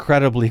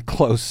incredibly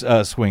close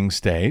swing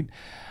state,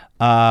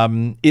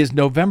 is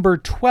November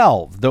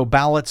 12, though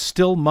ballots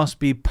still must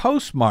be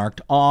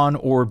postmarked on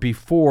or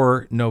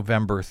before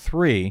November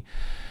 3.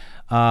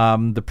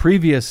 The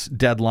previous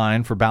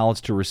deadline for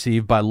ballots to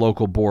receive by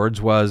local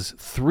boards was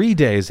 3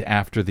 days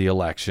after the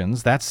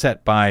elections. That's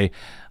set by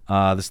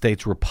the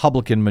state's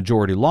Republican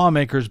majority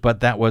lawmakers,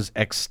 but that was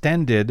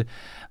extended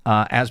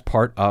as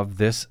part of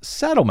this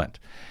settlement.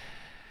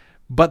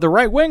 But the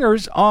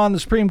right-wingers on the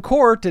Supreme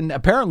Court and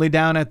apparently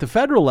down at the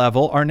federal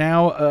level are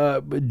now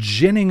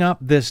ginning up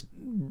this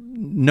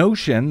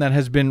notion that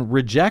has been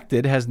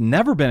rejected, has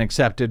never been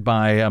accepted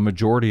by a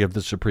majority of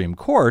the Supreme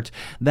Court,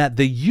 that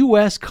the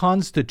U.S.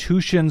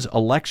 Constitution's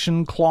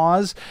election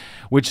clause,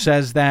 which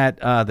says that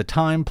the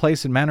time,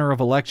 place, and manner of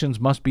elections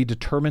must be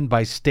determined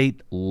by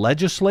state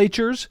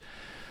legislatures,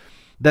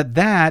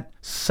 that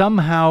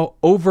somehow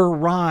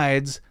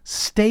overrides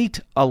state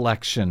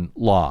election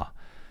law.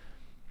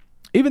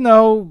 Even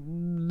though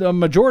the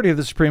majority of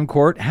the Supreme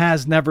Court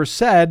has never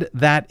said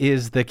that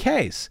is the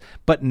case.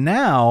 But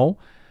now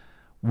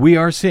we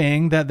are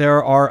seeing that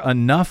there are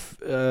enough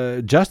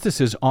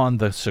justices on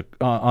the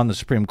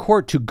Supreme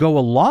Court to go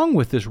along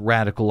with this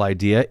radical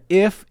idea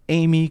if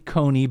Amy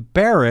Coney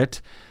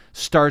Barrett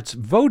starts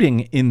voting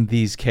in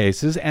these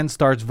cases and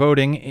starts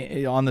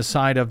voting on the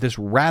side of this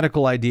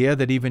radical idea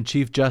that even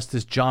Chief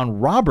Justice John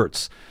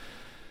Roberts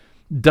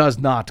does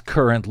not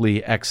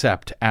currently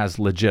accept as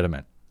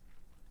legitimate.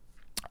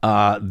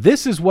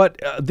 This is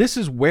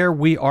where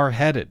we are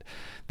headed.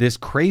 This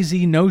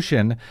crazy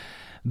notion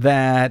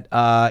that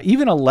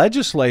even a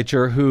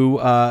legislature who,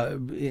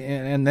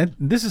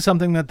 this is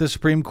something that the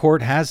Supreme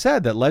Court has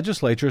said, that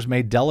legislatures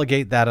may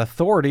delegate that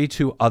authority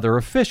to other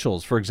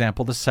officials, for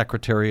example, the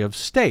Secretary of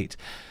State.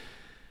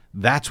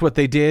 That's what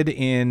they did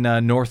in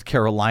North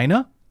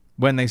Carolina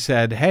when they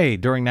said, hey,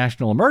 during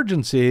national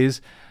emergencies,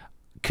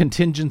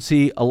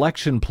 contingency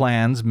election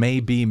plans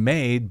may be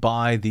made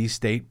by the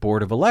State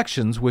Board of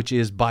Elections, which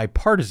is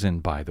bipartisan,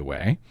 by the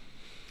way.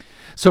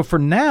 So for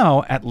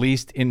now, at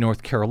least in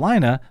North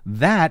Carolina,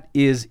 that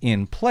is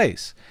in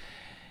place.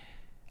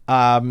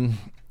 In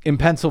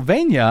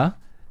Pennsylvania,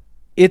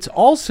 it's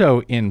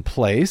also in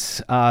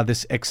place,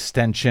 this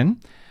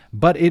extension,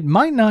 but it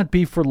might not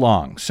be for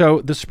long.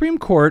 So the Supreme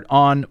Court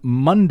on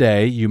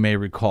Monday, you may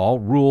recall,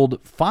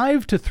 ruled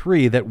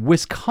 5-3 that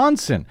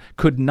Wisconsin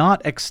could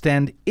not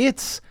extend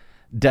its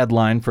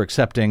deadline for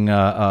accepting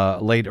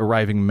late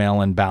arriving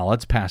mail-in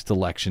ballots past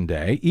Election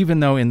Day,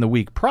 even though in the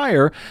week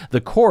prior,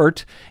 the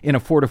court, in a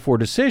 4-4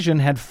 decision,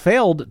 had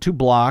failed to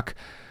block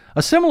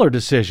a similar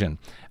decision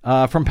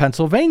from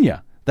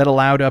Pennsylvania that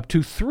allowed up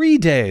to 3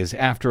 days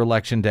after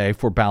Election Day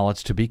for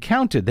ballots to be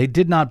counted. They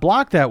did not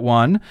block that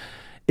one.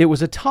 It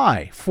was a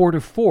tie,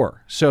 4-4,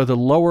 so the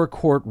lower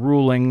court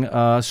ruling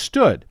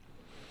stood.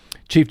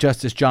 Chief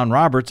Justice John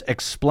Roberts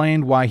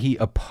explained why he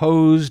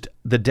opposed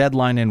the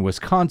deadline in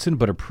Wisconsin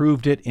but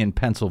approved it in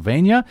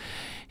Pennsylvania.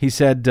 He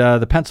said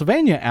the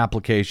Pennsylvania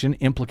application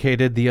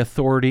implicated the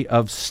authority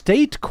of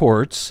state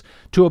courts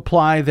to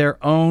apply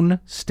their own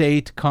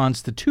state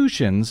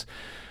constitutions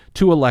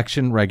to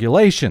election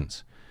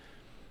regulations.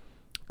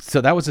 So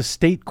that was a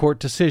state court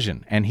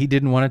decision, and he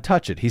didn't want to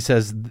touch it. He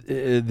says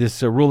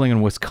this ruling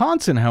in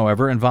Wisconsin,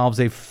 however, involves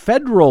a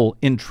federal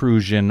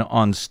intrusion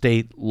on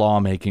state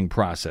lawmaking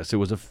process. It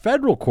was a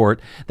federal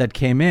court that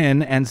came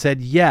in and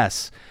said,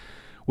 yes,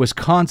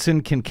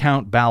 Wisconsin can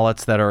count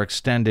ballots that are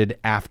extended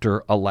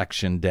after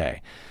Election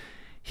Day.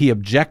 He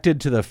objected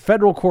to the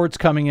federal courts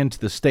coming into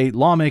the state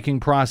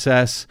lawmaking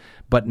process,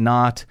 but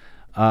not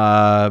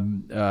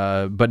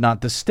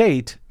the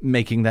state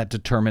making that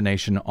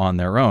determination on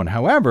their own.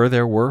 However,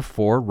 there were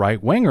 4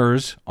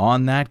 right-wingers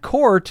on that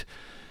court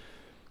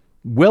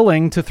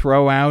willing to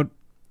throw out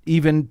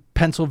even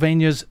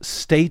Pennsylvania's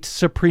state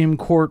Supreme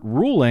Court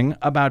ruling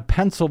about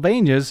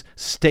Pennsylvania's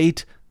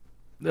state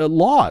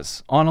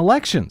laws on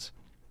elections.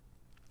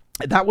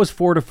 That was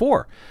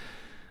 4-4.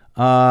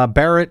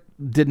 Barrett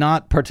did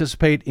not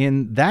participate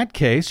in that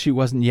case. She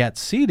wasn't yet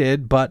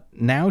seated, but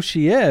now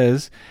she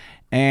is.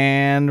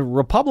 And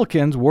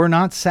Republicans were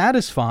not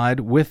satisfied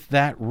with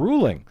that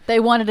ruling. They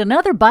wanted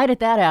another bite at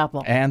that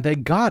apple. And they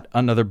got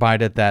another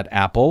bite at that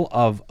apple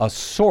of a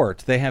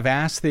sort. They have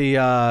asked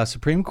the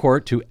Supreme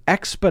Court to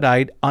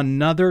expedite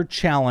another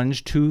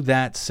challenge to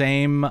that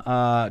same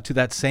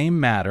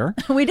matter.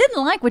 We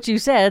didn't like what you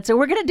said, so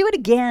we're going to do it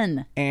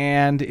again.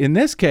 And in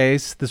this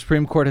case, the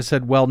Supreme Court has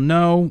said, well,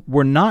 no,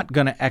 we're not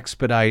going to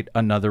expedite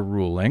another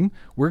ruling.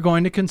 We're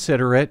going to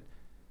consider it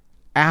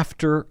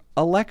after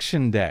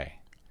Election Day.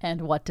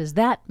 And what does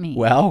that mean?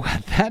 Well,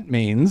 what that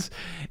means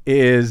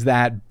is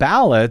that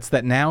ballots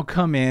that now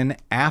come in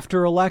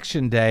after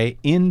Election Day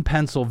in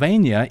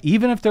Pennsylvania,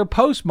 even if they're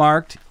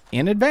postmarked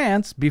in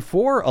advance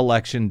before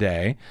Election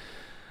Day,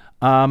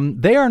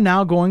 they are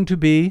now going to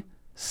be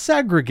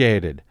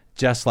segregated,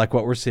 just like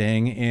what we're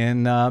seeing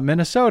in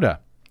Minnesota.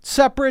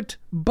 Separate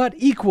but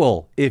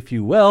equal, if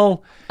you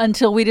will.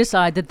 Until we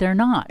decide that they're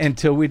not.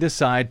 Until we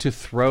decide to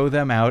throw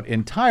them out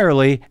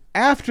entirely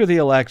after the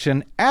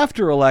election,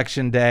 after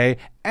Election Day,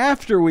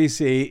 after we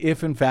see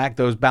if, in fact,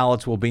 those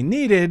ballots will be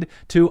needed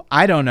to,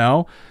 I don't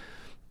know,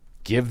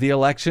 give the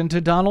election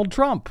to Donald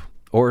Trump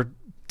or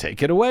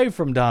take it away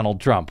from Donald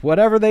Trump.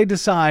 Whatever they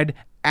decide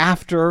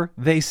after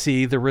they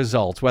see the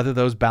results, whether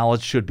those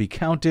ballots should be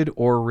counted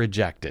or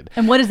rejected.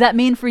 And what does that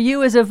mean for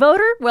you as a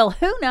voter? Well,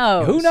 who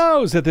knows? Who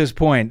knows at this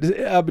point?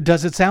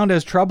 Does it sound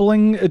as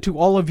troubling to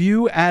all of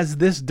you as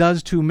this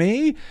does to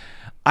me?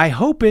 I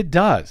hope it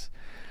does.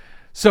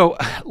 So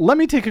let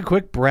me take a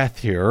quick breath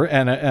here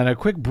and a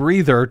quick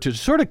breather to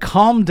sort of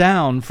calm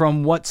down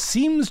from what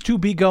seems to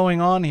be going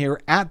on here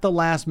at the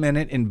last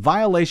minute in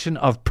violation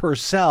of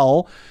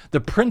Purcell, the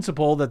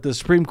principle that the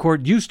Supreme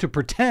Court used to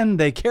pretend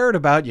they cared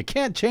about. You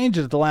can't change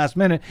it at the last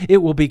minute. It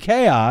will be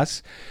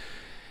chaos.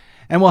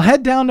 And we'll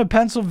head down to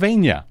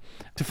Pennsylvania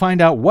to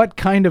find out what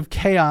kind of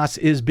chaos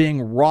is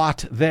being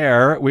wrought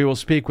there. We will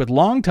speak with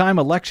longtime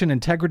election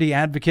integrity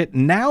advocate,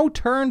 now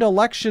turned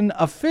election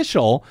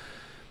official,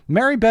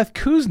 Marybeth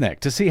Kuznik,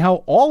 to see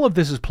how all of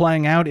this is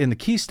playing out in the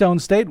Keystone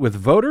State with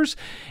voters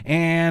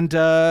and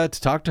to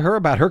talk to her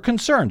about her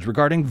concerns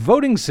regarding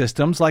voting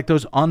systems like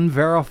those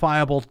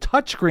unverifiable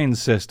touchscreen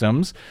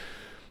systems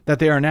that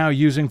they are now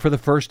using for the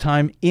first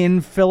time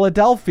in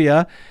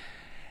Philadelphia,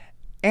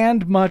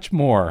 and much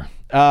more.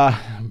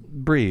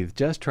 Breathe.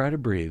 Just try to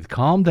breathe.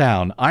 Calm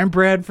down. I'm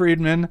Brad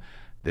Friedman.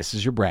 This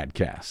is your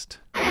BradCast.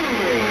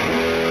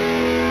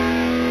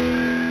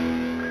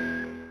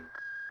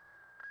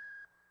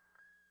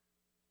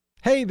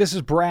 Hey, this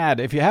is Brad.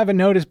 If you haven't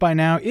noticed by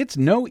now, it's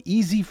no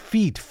easy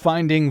feat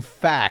finding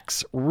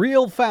facts,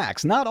 real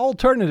facts, not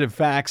alternative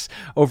facts,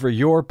 over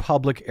your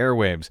public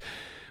airwaves.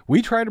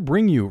 We try to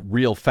bring you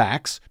real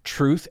facts,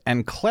 truth,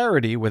 and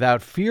clarity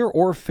without fear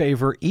or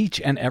favor each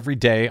and every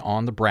day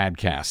on the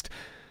BradCast.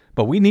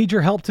 But we need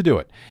your help to do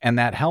it, and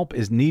that help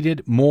is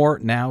needed more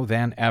now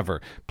than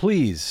ever.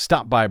 Please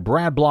stop by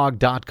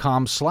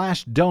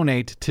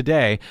bradblog.com/donate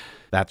today.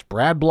 That's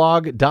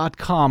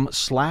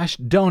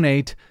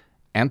bradblog.com/donate.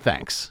 And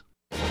thanks.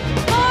 I've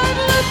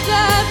looked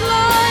at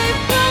life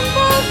from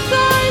both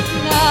sides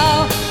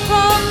now,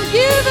 from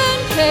give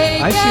and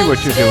take. I see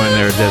what you're doing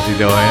there, Desi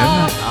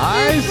Doyen.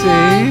 I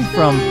see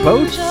from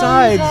both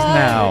sides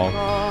now.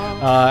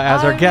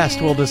 As our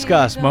guest will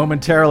discuss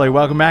momentarily.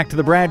 Welcome back to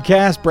the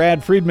BradCast.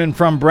 Brad Friedman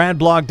from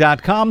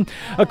bradblog.com.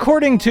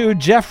 According to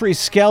Jeffrey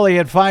Skelly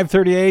at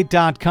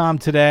 538.com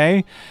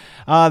today,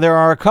 there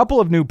are a couple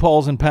of new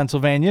polls in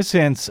Pennsylvania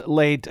since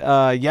late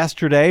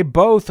yesterday,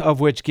 both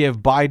of which give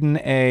Biden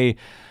a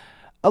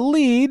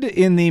lead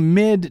in the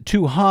mid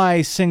to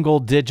high single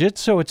digits,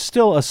 so it's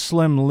still a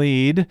slim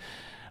lead.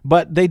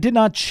 But they did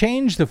not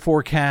change the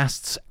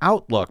forecast's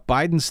outlook.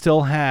 Biden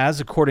still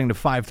has, according to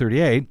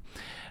 538,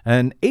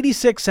 an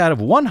 86 out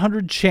of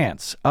 100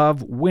 chance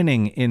of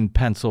winning in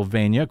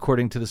Pennsylvania,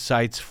 according to the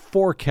site's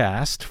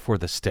forecast for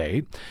the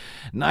state.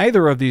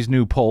 Neither of these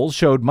new polls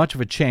showed much of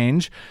a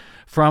change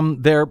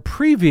from the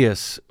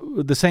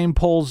same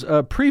polls'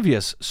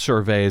 previous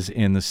surveys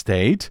in the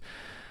state.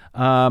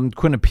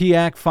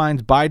 Quinnipiac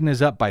finds Biden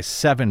is up by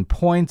 7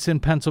 points in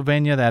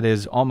Pennsylvania. That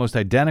is almost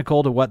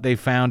identical to what they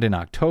found in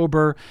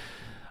October.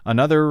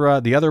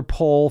 The other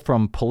poll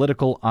from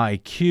Political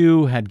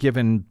IQ had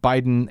given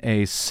Biden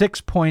a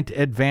 6-point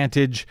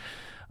advantage,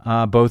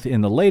 both in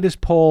the latest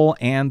poll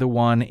and the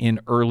one in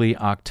early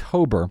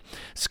October.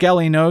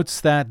 Skelly notes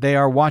that they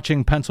are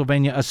watching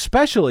Pennsylvania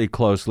especially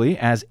closely,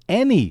 as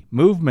any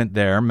movement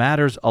there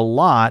matters a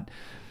lot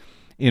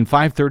in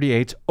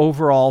 538's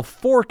overall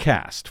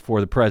forecast for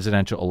the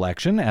presidential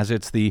election, as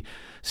it's the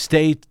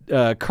state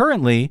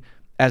currently,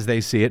 as they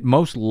see it,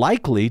 most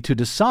likely to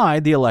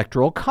decide the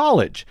Electoral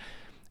College.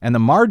 And the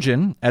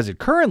margin, as it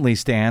currently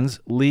stands,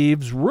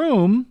 leaves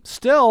room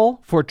still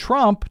for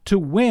Trump to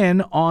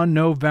win on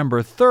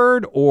November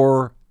 3rd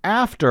or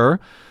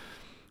after,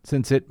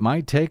 since it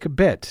might take a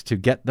bit to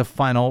get the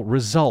final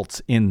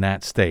results in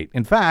that state.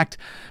 In fact,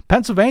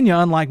 Pennsylvania,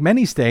 unlike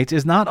many states,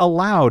 is not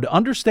allowed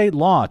under state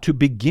law to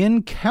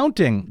begin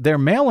counting their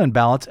mail-in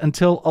ballots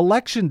until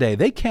Election Day.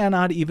 They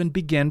cannot even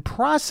begin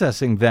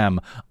processing them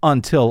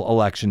until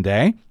Election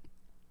Day.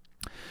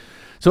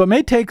 So it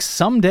may take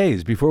some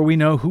days before we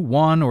know who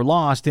won or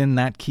lost in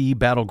that key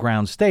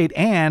battleground state.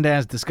 And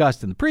as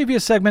discussed in the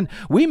previous segment,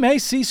 we may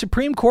see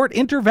Supreme Court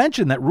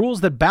intervention that rules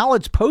that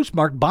ballots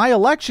postmarked by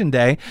Election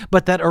Day,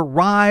 but that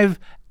arrive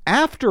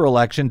after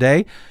Election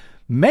Day,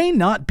 may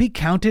not be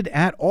counted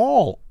at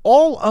all.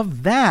 All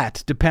of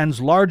that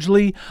depends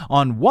largely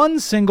on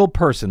one single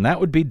person. That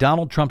would be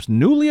Donald Trump's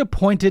newly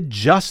appointed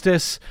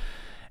Justice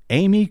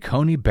Amy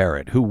Coney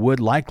Barrett, who would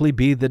likely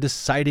be the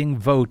deciding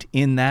vote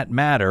in that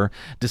matter,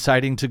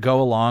 deciding to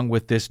go along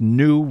with this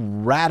new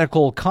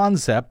radical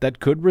concept that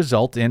could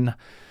result in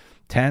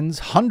tens,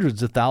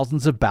 hundreds of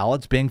thousands of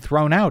ballots being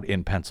thrown out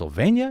in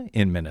Pennsylvania,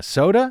 in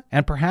Minnesota,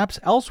 and perhaps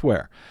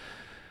elsewhere.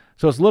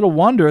 So it's little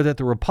wonder that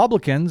the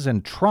Republicans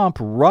and Trump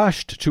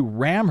rushed to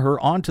ram her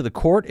onto the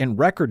court in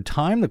record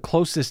time, the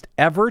closest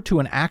ever to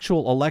an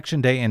actual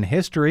election day in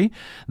history.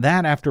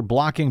 That after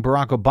blocking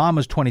Barack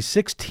Obama's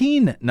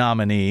 2016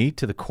 nominee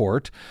to the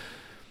court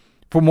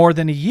for more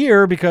than a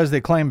year because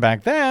they claimed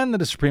back then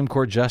that a Supreme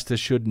Court justice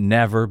should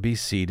never be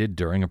seated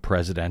during a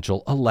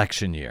presidential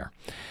election year.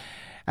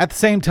 At the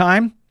same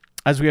time,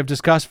 as we have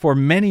discussed for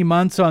many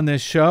months on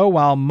this show,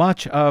 while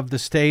much of the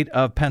state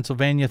of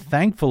Pennsylvania,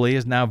 thankfully,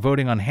 is now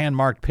voting on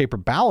hand-marked paper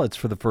ballots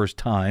for the first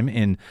time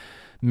in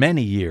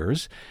many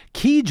years,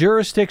 key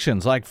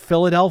jurisdictions like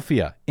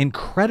Philadelphia,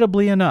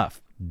 incredibly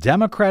enough,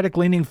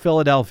 Democratic-leaning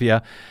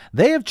Philadelphia,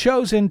 they have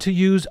chosen to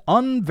use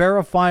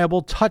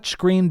unverifiable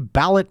touchscreen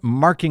ballot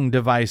marking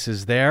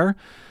devices there.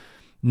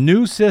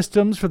 New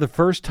systems for the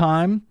first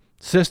time.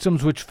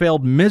 Systems which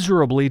failed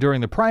miserably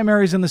during the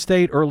primaries in the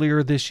state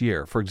earlier this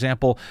year. For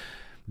example,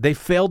 they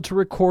failed to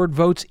record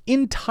votes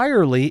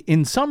entirely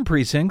in some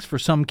precincts for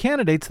some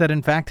candidates that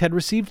in fact had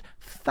received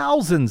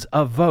thousands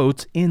of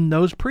votes in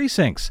those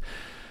precincts.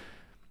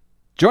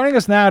 Joining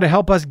us now to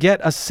help us get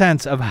a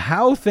sense of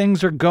how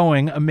things are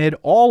going amid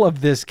all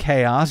of this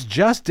chaos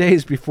just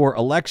days before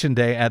Election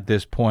Day at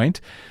this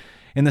point,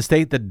 in the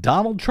state that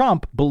Donald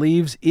Trump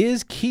believes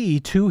is key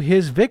to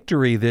his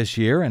victory this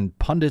year, and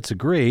pundits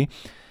agree,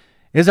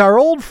 is our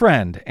old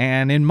friend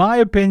and, in my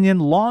opinion,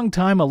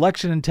 longtime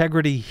election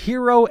integrity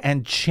hero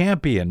and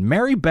champion,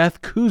 Marybeth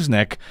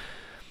Kuznik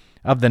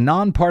of the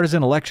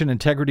nonpartisan election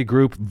integrity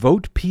group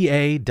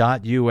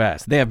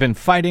VotePA.us. They have been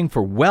fighting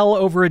for well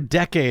over a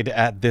decade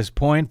at this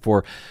point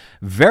for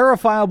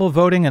verifiable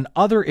voting and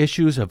other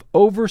issues of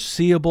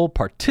overseeable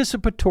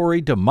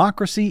participatory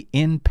democracy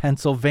in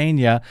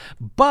Pennsylvania.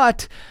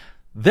 But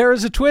there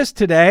is a twist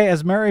today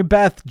as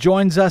Marybeth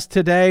joins us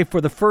today for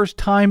the first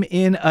time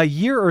in a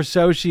year or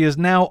so. She is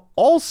now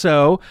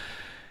also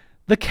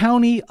the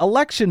county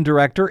election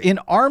director in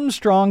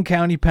Armstrong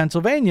County,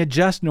 Pennsylvania,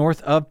 just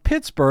north of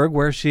Pittsburgh,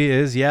 where she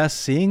is, yes,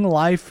 seeing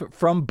life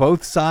from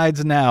both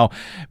sides now.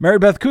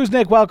 Marybeth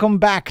Kuznik, welcome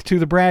back to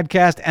the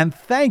BradCast, and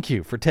thank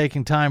you for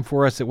taking time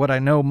for us at what I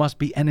know must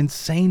be an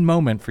insane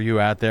moment for you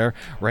out there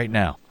right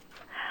now.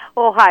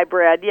 Oh, hi,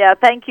 Brad. Yeah,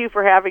 thank you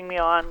for having me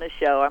on the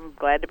show. I'm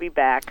glad to be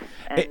back.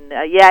 And,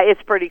 yeah,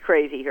 it's pretty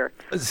crazy here.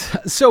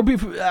 So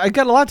I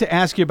got a lot to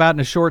ask you about in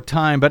a short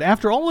time, but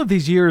after all of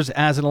these years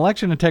as an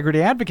election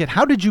integrity advocate,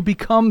 how did you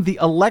become the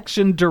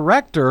election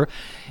director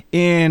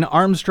in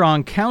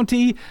Armstrong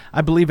County,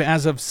 I believe,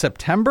 as of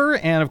September?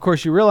 And, of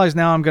course, you realize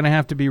now I'm going to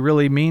have to be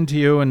really mean to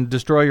you and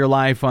destroy your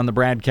life on the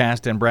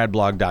BradCast and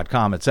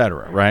bradblog.com, et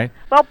cetera, right?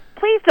 Well,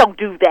 please don't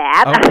do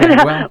that. Okay,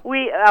 well,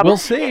 we'll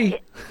see.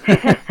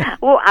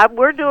 Well,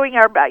 we're doing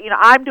our best.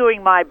 I'm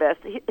doing my best.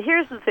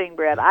 Here's the thing,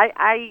 Brad.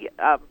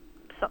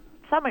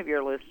 Some of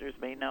your listeners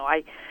may know,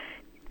 I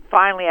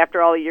finally,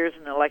 after all the years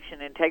in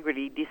election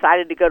integrity,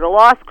 decided to go to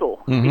law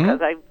school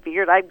because I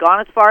figured I'd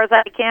gone as far as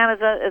I can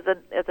as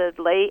a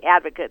lay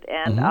advocate.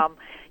 And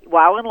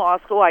while in law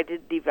school, I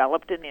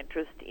developed an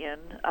interest in,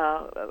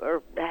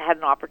 or had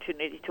an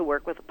opportunity to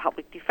work with a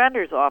public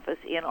defender's office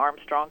in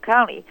Armstrong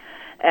County.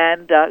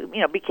 And,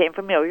 became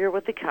familiar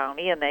with the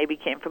county, and they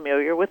became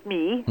familiar with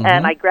me.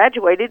 And I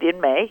graduated in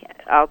May.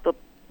 The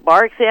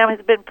bar exam has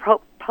been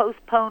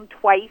postponed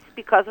twice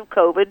because of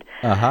COVID.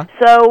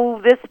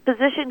 So this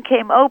position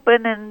came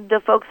open, and the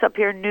folks up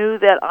here knew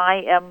that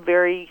I am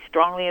very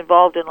strongly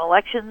involved in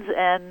elections,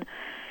 and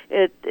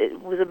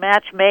it was a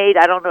match made.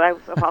 I don't know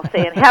if I'll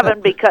say in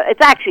heaven, because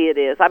it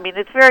is. I mean,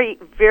 it's very,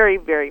 very,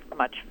 very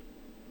much,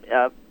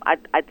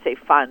 I'd say,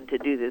 fun to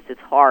do this.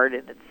 It's hard,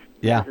 and this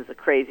is a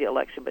crazy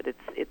election, but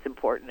it's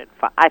important and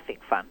I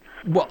think fun.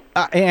 Well,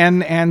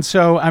 and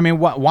so, I mean,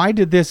 why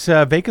did this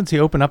vacancy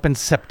open up in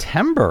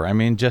September? I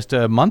mean, just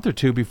a month or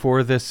two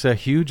before this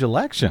huge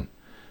election.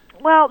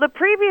 Well, the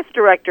previous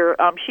director,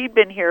 she'd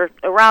been here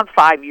around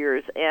 5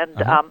 years, and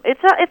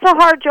it's a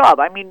hard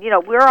job. I mean,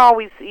 we're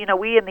always,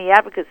 we in the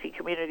advocacy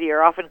community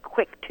are often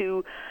quick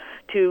to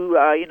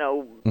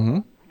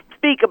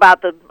speak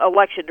about the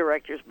election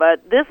directors,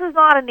 but this is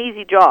not an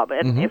easy job.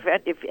 And if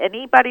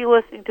anybody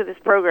listening to this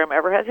program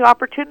ever has the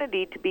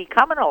opportunity to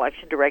become an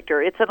election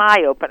director, it's an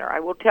eye-opener,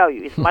 I will tell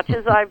you, as much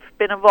as I've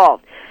been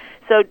involved.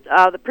 So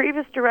the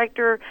previous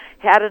director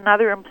had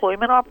another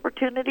employment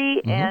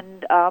opportunity,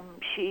 and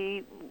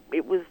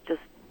it was just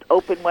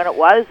open when it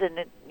was, and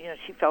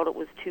she felt it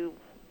was too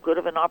good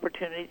of an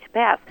opportunity to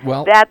pass.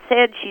 Well, that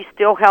said, she's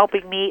still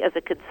helping me as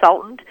a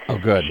consultant. Oh,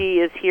 good. She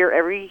is here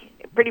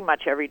pretty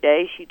much every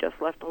day. She just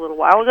left a little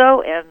while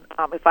ago, and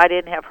if I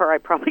didn't have her, I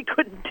probably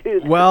couldn't do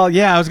this. Well,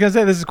 yeah, I was going to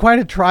say, this is quite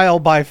a trial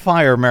by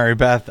fire,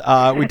 Marybeth.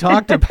 We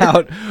talked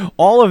about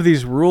all of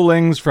these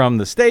rulings from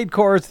the state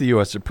courts, the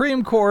U.S.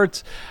 Supreme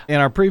Courts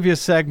in our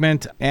previous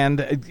segment, and,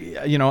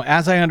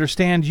 as I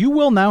understand, you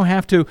will now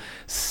have to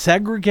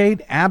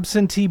segregate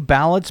absentee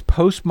ballots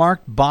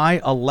postmarked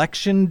by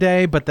Election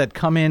Day, but that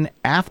come in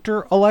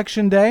after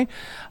Election Day.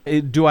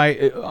 Do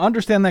I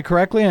understand that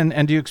correctly,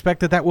 and do you expect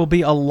that will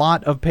be a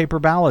lot of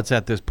paper ballots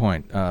at this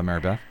point,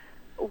 Marybeth?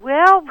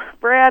 Well,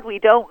 Brad, we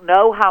don't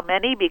know how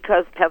many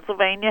because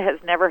Pennsylvania has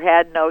never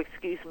had no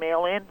excuse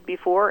mail-in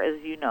before, as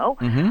you know.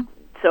 Mm-hmm.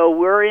 So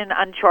we're in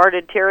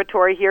uncharted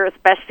territory here,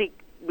 especially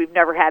we've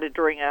never had it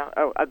during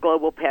a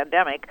global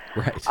pandemic.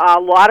 Right. A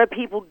lot of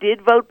people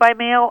did vote by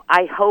mail.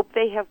 I hope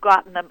they have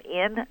gotten them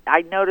in.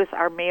 I notice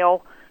our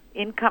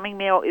incoming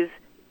mail is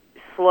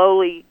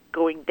slowly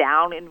going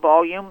down in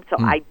volume, so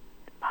I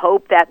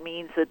hope that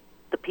means that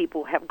the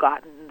people have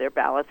gotten their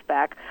ballots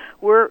back.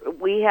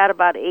 We had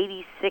about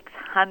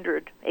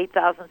 8,600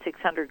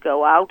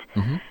 go out,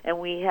 and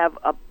we have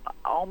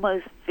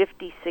almost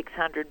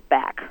 5,600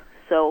 back.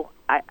 So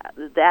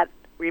that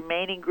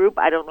remaining group,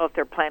 I don't know if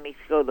they're planning to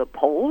go to the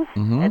polls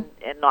and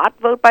not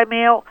vote by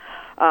mail,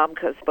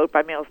 because vote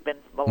by mail has been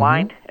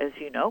maligned, as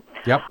you know.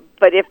 Yep.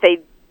 But if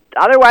they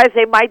otherwise,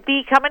 they might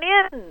be coming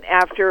in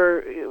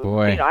after,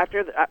 Boy.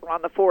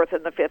 On the 4th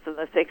and the 5th and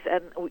the 6th.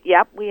 And,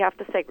 we have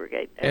to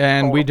segregate.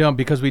 And we don't,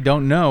 because we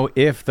don't know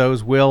if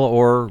those will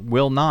or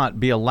will not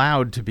be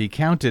allowed to be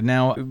counted.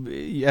 Now,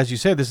 as you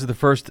say, this is the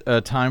first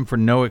time for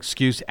no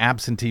excuse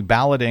absentee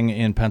balloting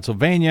in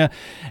Pennsylvania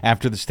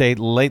after the state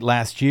late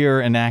last year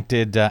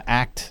enacted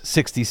Act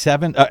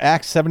 77,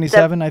 Act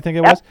 77, I think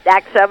it was.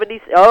 Act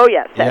 70. Oh,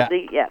 yes.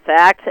 Yes,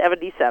 Act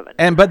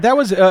 77. But that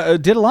was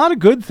did a lot of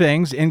good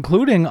things,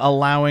 including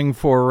allowing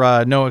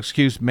for no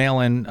excuse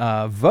mail-in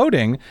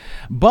voting,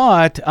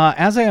 but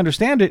as I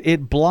understand it,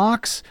 it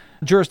blocks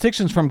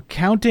jurisdictions from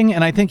counting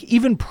and I think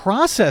even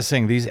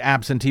processing these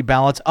absentee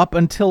ballots up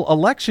until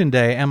Election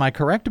Day. Am I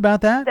correct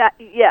about that?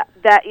 Yes,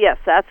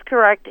 that's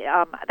correct.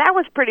 That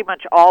was pretty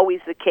much always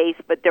the case,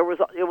 but it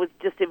was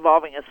just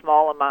involving a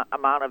small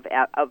amount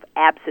of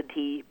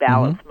absentee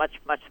ballots,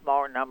 much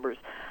smaller numbers.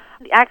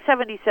 Act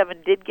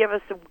 77 did give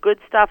us some good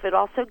stuff. It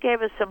also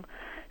gave us some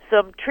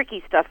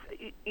tricky stuff.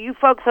 You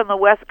folks on the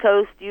West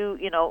Coast,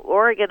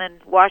 Oregon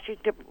and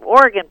Washington,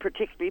 Oregon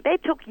particularly, they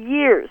took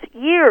years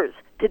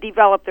to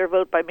develop their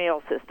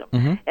vote-by-mail system.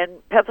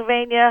 And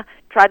Pennsylvania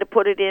tried to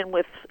put it in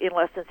less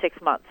than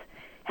 6 months.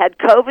 Had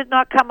COVID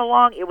not come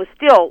along, it was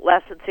still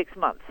less than 6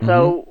 months.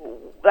 So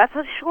that's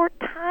a short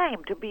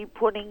time to be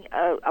putting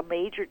a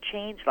major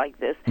change like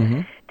this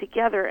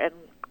together. And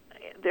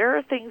there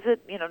are things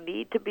that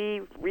need to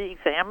be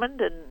re-examined,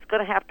 and it's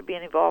going to have to be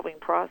an evolving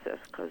process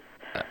because.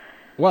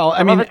 Well,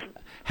 I mean,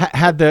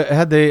 had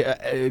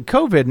the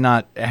COVID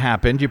not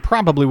happened, you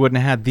probably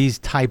wouldn't have had these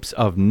types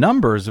of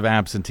numbers of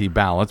absentee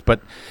ballots.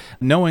 But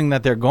knowing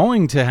that they're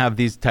going to have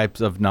these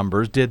types of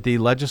numbers, did the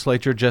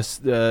legislature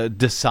just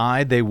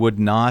decide they would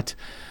not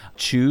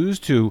choose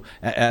to,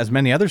 as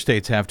many other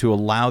states have, to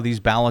allow these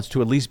ballots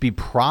to at least be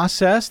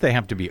processed? They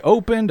have to be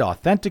opened,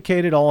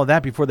 authenticated, all of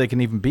that before they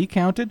can even be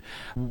counted.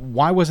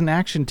 Why wasn't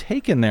action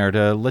taken there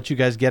to let you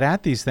guys get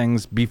at these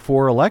things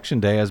before Election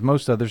Day, as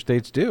most other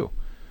states do?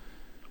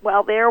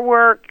 Well, there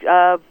were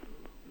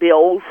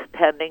bills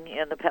pending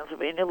in the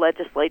Pennsylvania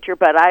legislature,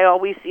 but I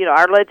always,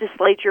 our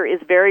legislature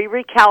is very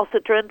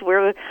recalcitrant.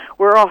 We're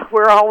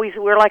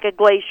like a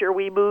glacier.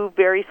 We move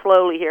very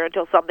slowly here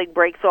until something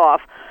breaks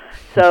off.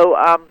 So,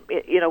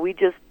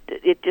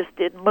 it just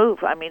didn't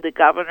move. I mean, the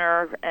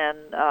governor and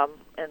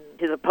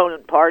his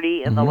opponent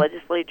party and the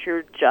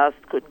legislature just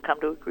couldn't come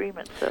to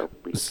agreement. So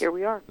here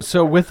we are.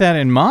 So with that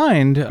in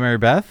mind,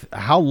 Marybeth,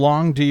 how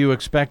long do you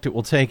expect it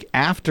will take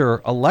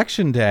after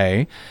Election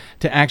Day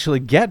to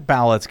actually get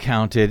ballots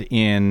counted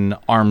in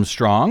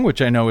Armstrong,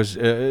 which I know is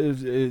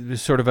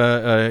sort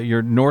of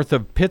you're north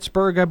of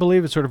Pittsburgh, I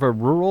believe. It's sort of a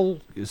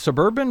rural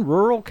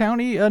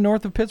county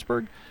north of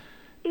Pittsburgh?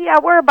 Yeah,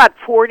 we're about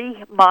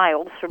 40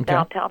 miles from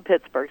downtown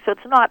Pittsburgh, so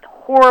it's not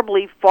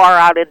horribly far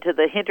out into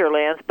the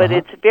hinterlands, but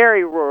it's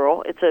very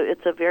rural.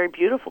 It's a very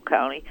beautiful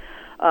county.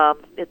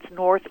 It's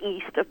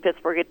northeast of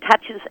Pittsburgh. It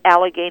touches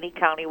Allegheny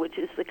County, which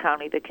is the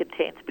county that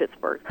contains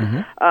Pittsburgh.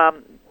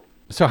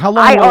 So how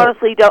long? I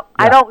honestly don't.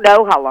 Yeah. I don't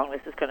know how long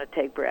this is going to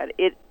take, Brad.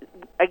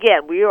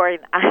 Again, we are in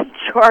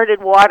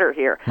uncharted water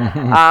here.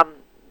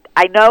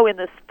 I know in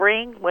the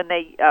spring when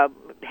they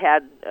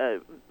had.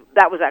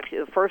 That was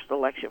actually the first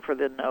election for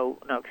the no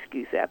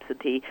excuse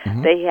absentee.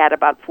 They had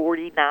about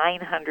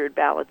 4,900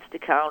 ballots to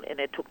count, and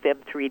it took them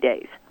 3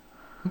 days.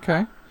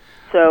 Okay.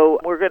 So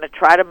we're going to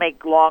try to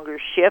make longer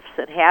shifts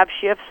and have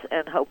shifts,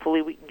 and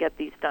hopefully we can get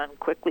these done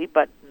quickly,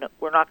 but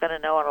we're not going to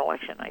know on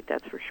election night,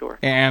 that's for sure.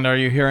 And are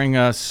you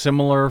hearing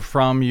similar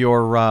from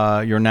your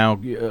now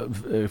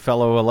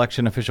fellow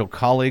election official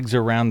colleagues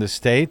around the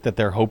state that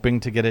they're hoping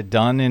to get it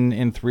done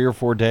in 3 or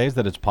 4 days,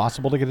 that it's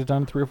possible to get it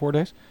done in 3 or 4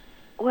 days?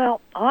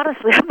 Well,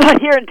 honestly, I'm not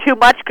hearing too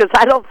much because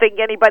I don't think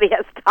anybody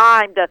has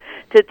time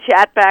to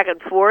chat back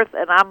and forth,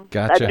 and I'm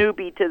a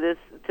newbie to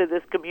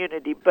this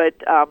community. But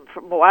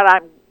from what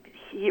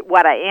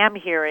I am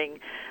hearing,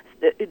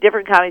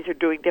 different counties are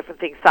doing different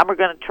things. Some are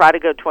going to try to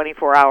go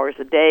 24 hours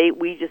a day.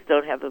 We just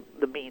don't have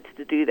the means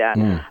to do that.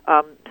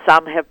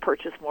 Some have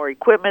purchased more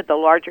equipment. The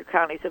larger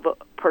counties have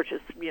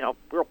purchased, real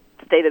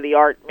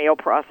state-of-the-art mail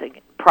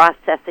processing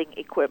processing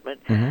equipment.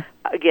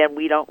 Again,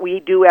 we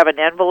do have an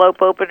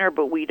envelope opener,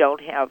 but we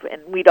don't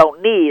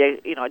need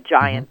a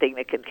giant thing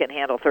that can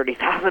handle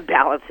 30,000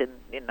 ballots in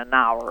an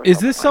hour. Is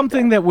this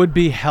something that would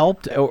be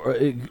helped, or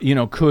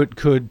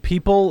could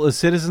people,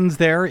 citizens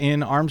there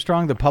in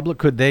Armstrong, the public,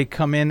 could they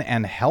come in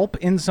and help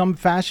in some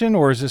fashion,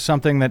 or is this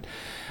something that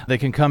they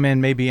can come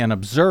in maybe and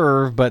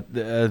observe, but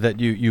that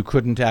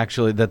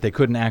they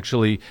couldn't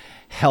actually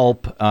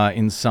help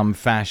in some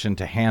fashion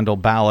to handle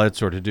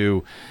ballots or to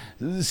do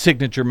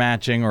signature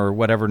matching or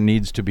whatever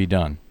needs to be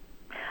done?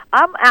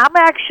 I'm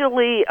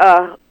actually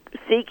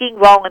seeking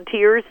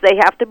volunteers. They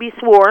have to be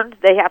sworn.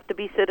 They have to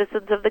be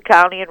citizens of the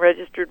county and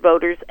registered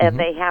voters, and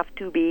they have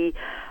to be.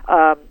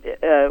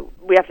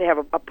 We have to have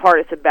a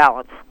partisan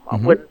balance.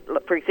 When,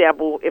 for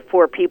example, if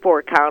 4 people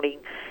are counting,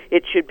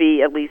 it should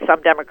be at least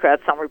some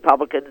Democrats, some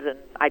Republicans, and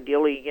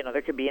ideally,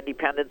 there could be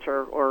independents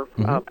or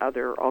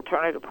other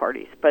alternative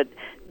parties, but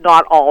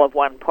not all of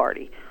one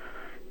party.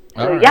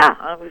 So,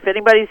 if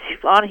anybody's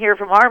on here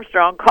from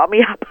Armstrong, call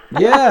me up.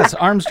 Yes,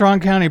 Armstrong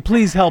County.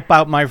 Please help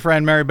out my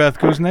friend Marybeth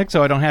Kuznik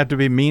so I don't have to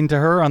be mean to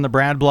her on the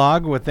Brad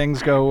blog when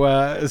things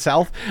go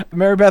south.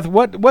 Marybeth,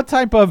 what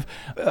type of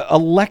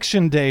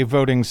election day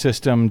voting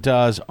system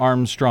does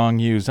Armstrong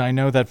use? I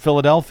know that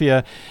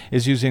Philadelphia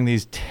is using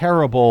these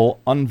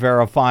terrible,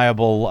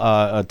 unverifiable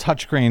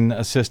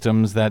touchscreen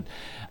systems that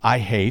I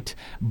hate,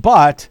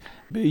 but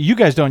you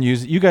guys don't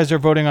use it. You guys are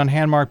voting on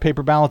hand-marked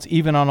paper ballots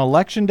even on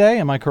Election Day,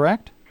 am I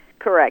correct?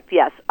 Correct,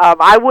 yes.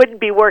 I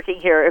wouldn't be working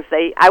here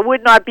I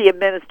would not be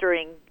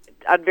administering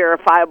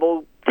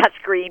unverifiable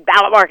touchscreen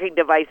ballot marking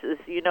devices.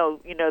 You know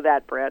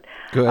that, Brad.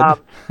 Good.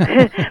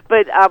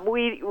 But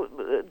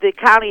the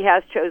county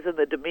has chosen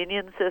the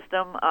Dominion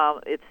system.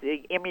 It's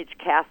the image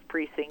cast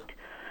precinct,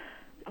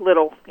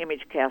 little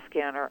image cast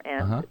scanner,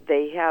 and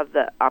they have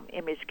the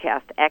image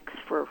cast X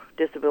for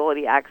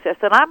disability access.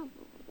 And I'm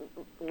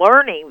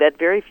learning that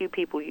very few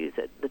people use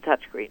it, the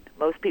touchscreen.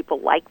 Most people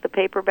like the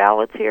paper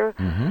ballots here.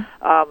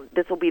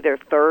 This will be their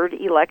 3rd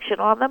election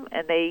on them,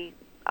 and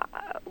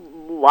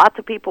lots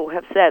of people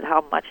have said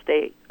how much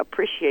they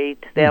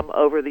appreciate them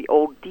over the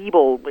old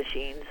Diebold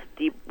machines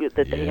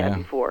that they had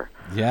before.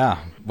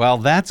 Yeah, well,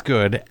 that's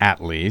good,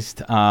 at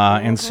least.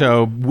 And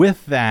so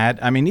with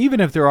that, I mean, even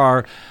if there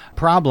are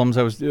problems,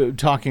 I was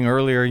talking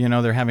earlier,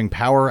 they're having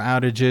power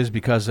outages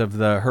because of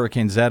the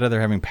Hurricane Zeta. They're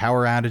having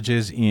power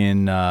outages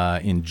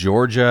in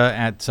Georgia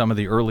at some of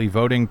the early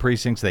voting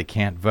precincts. They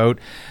can't vote.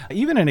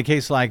 Even in a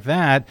case like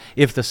that,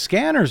 if the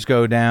scanners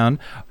go down,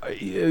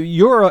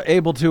 you're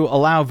able to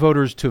allow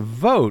voters to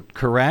vote,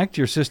 correct?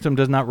 Your system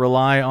does not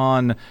rely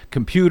on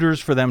computers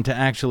for them to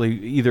actually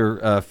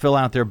either fill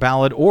out their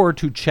ballot or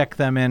to check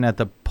them in at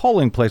the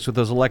polling place with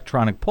those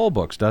electronic poll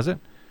books, does it?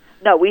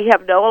 No, we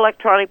have no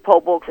electronic poll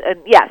books.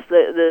 And yes,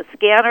 the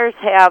scanners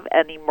have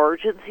an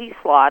emergency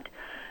slot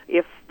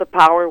if the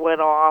power went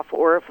off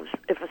or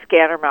if a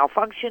scanner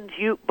malfunctions.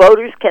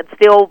 Voters can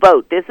still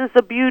vote. This is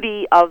the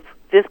beauty of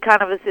this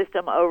kind of a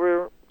system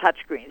over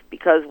touchscreens,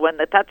 because when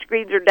the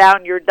touchscreens are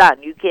down, you're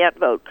done. You can't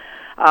vote.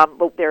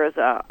 But there is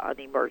an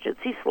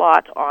emergency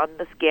slot on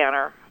the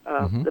scanner,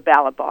 the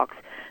ballot box,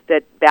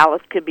 that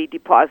ballots can be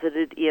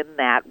deposited in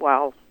that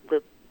while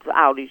the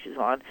outage is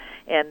on.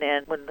 And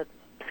then when the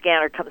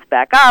scanner comes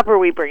back up, or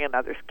we bring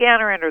another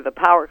scanner in, or the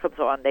power comes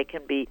on, they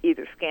can be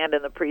either scanned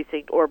in the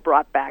precinct or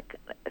brought back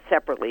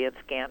separately and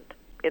scanned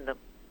in the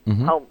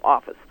home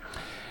office.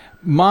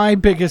 My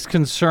biggest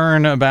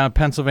concern about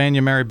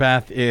Pennsylvania,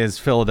 Marybeth, is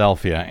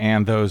Philadelphia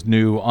and those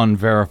new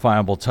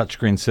unverifiable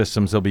touchscreen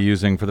systems they'll be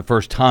using for the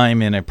first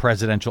time in a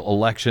presidential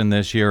election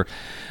this year.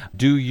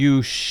 Do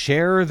you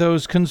share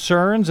those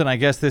concerns? And I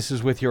guess this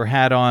is with your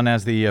hat on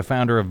as the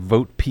founder of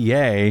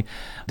VotePA.us.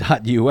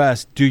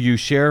 Do you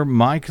share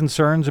my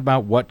concerns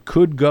about what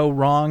could go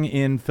wrong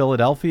in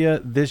Philadelphia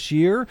this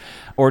year?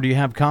 Or do you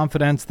have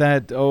confidence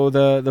that,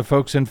 the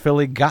folks in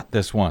Philly got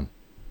this one?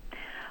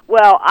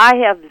 Well, I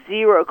have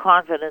zero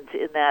confidence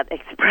in that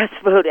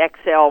ExpressVote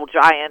XL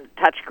giant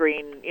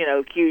touchscreen,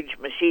 huge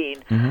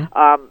machine.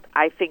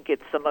 I think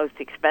it's the most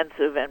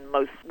expensive and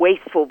most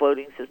wasteful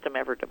voting system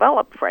ever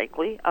developed,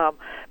 frankly,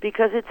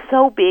 because it's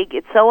so big,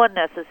 it's so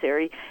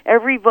unnecessary.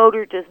 Every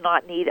voter does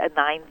not need a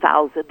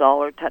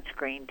 $9,000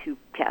 touchscreen to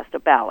cast a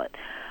ballot.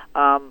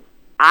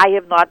 I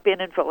have not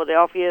been in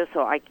Philadelphia,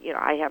 so I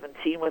haven't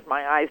seen with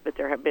my eyes, but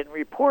there have been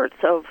reports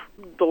of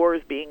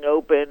doors being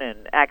open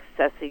and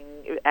access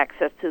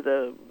to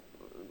the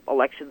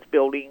elections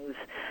buildings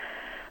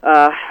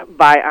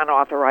by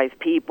unauthorized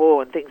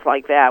people and things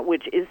like that,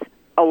 which is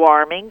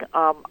alarming.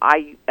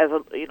 I, as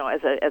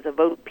a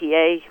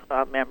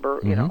VotePA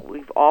member,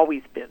 we've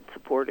always been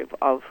supportive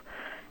of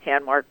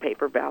hand-marked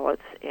paper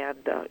ballots, and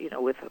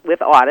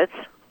with audits,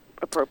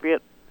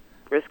 appropriate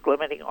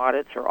risk-limiting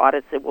audits or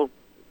audits that will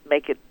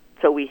make it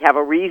so we have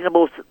a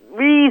reasonable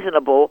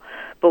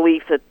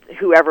belief that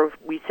whoever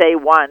we say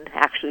won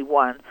actually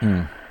won.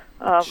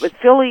 But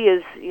Philly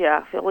is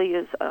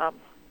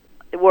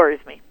It worries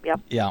me.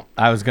 Yep. Yeah,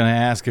 I was going to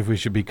ask if we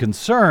should be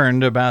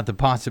concerned about the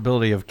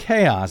possibility of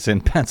chaos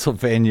in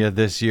Pennsylvania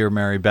this year,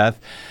 Marybeth.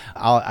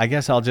 I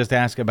guess I'll just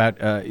ask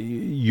about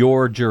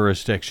your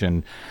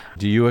jurisdiction.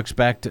 Do you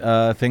expect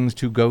things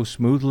to go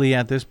smoothly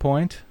at this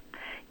point?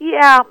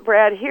 Yeah,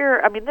 Brad,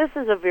 here, I mean, this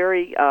is a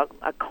very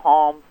a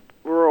calm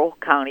rural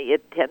county.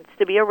 It tends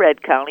to be a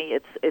red county.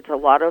 It's a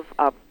lot of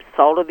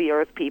salt of the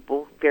earth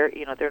people.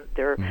 Very,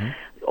 they're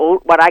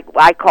old, what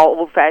I call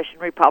old-fashioned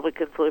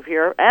Republicans live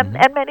here, and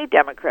many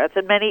Democrats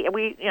and many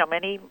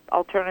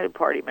alternative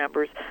party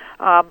members.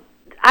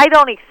 I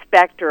don't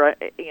expect, or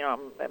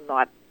I'm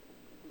not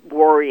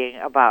worrying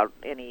about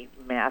any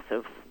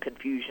massive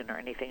confusion or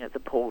anything at the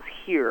polls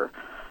here.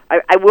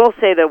 I will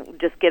say that,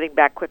 just getting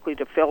back quickly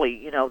to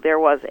Philly, there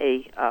was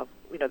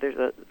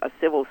there's a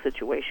civil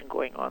situation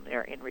going on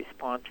there in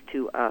response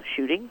to a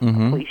shooting, a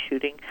police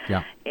shooting,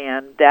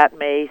 and that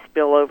may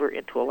spill over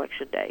into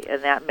Election Day,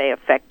 and that may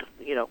affect,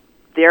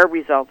 their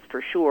results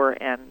for sure,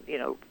 and,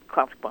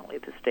 consequently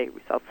the state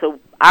results. So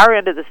our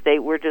end of the state,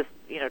 we're just,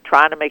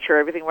 trying to make sure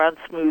everything runs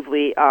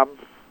smoothly,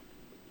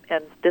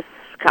 and this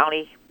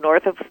county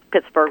north of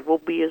Pittsburgh will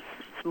be as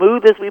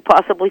smooth as we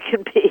possibly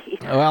can be.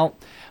 Well,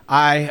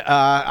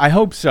 I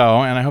hope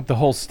so, and I hope the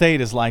whole state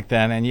is like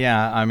that. And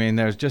yeah, I mean,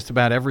 there's just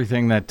about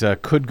everything that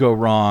could go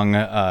wrong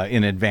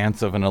in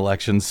advance of an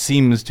election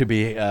seems to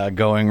be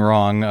going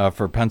wrong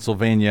for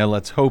Pennsylvania.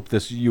 Let's hope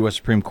this U.S.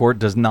 Supreme Court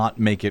does not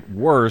make it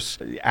worse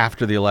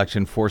after the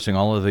election, forcing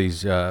all of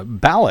these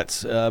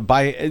ballots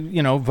by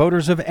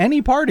voters of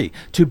any party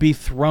to be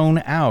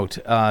thrown out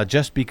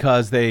just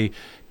because they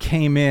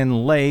came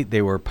in late.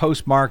 They were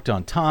postmarked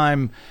on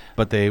time,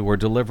 but they were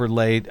delivered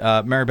late.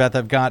 Marybeth,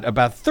 I've got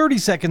about 30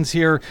 seconds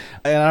here,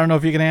 and I don't know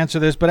if you can answer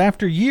this, but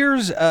after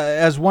years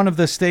as one of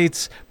the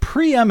state's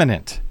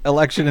preeminent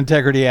election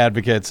integrity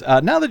advocates,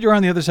 now that you're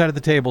on the other side of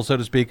the table, so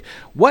to speak,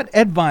 what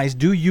advice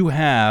do you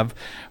have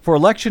for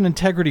election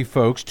integrity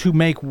folks to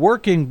make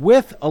working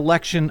with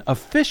election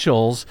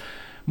officials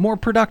more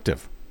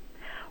productive?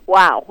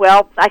 Wow.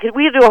 Well,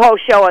 we could do a whole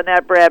show on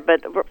that, Brad,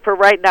 but for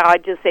right now,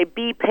 I'd just say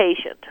be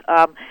patient.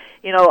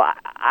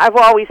 I've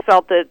always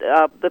felt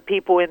that the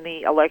people in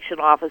the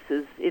election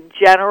offices in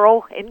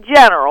general,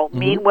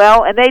 mean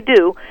well, and they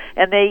do,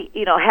 and they,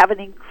 have an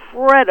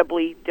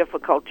incredibly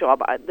difficult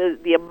job.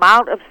 The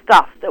amount of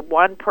stuff that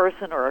one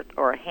person or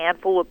a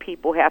handful of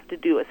people have to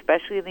do,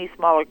 especially in these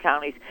smaller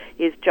counties,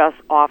 is just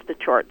off the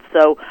charts.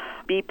 So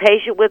be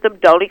patient with them.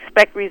 Don't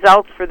expect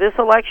results for this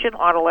election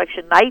on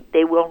election night.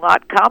 They will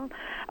not come.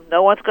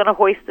 No one's going to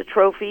hoist the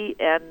trophy,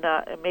 and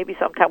maybe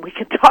sometime we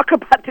can talk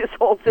about this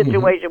whole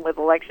situation with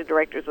election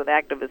directors and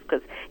activists,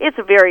 because it's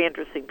a very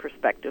interesting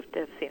perspective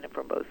to have seen it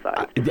from both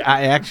sides.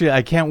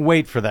 I can't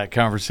wait for that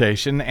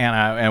conversation,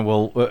 and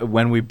we'll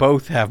when we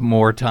both have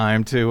more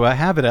time to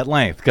have it at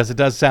length, because it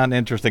does sound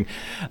interesting.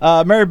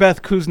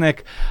 Marybeth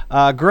Kuznik,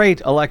 great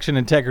election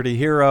integrity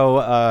hero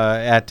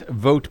at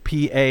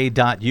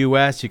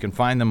votepa.us. You can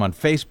find them on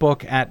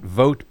Facebook at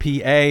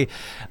votepa.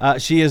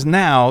 She is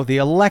now the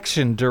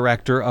election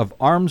director of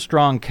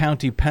Armstrong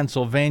County,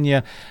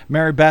 Pennsylvania.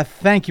 Marybeth,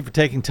 thank you for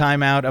taking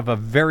time out of a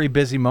very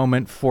busy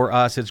moment for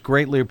us. It's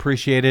greatly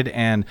appreciated,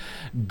 and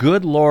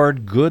good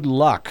Lord, good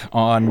luck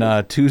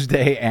on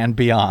Tuesday and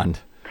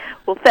beyond.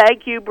 Well,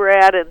 thank you,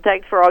 Brad, and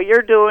thanks for all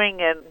you're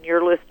doing and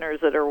your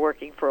listeners that are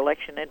working for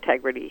election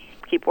integrity.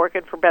 Keep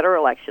working for better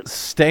elections.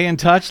 Stay in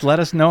touch. Let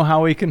us know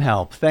how we can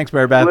help. Thanks,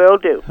 Marybeth. Will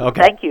do.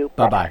 Okay. Thank you.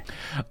 Bye-bye.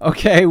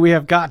 Okay, we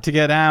have got to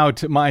get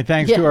out. My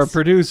thanks to our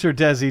producer,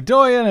 Desi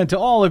Doyen, and to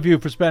all of you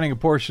for spending a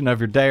portion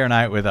of your day or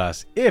night with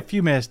us. If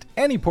you missed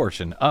any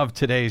portion of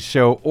today's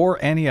show or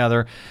any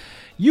other,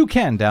 you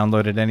can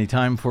download it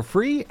anytime for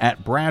free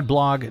at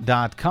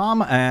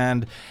bradblog.com.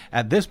 And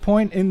at this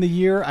point in the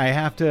year, I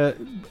have to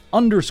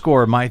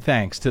underscore my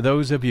thanks to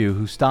those of you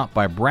who stopped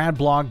by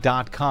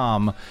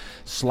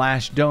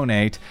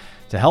bradblog.com/donate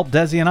to help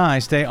Desi and I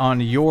stay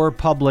on your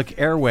public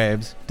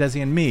airwaves.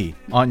 Desi and me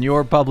on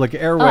your public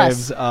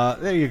airwaves.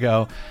 There you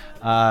go.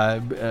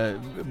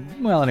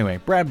 Well, anyway,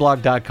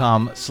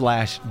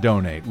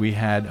 bradblog.com/donate. We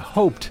had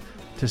hoped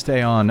to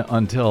stay on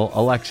until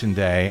Election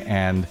Day,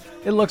 and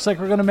it looks like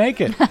we're going to make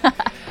it.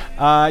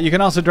 You can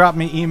also drop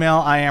me email.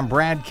 I am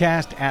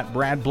BradCast at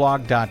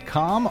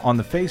bradblog.com. On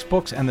the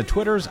Facebooks and the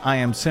Twitters, I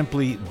am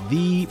simply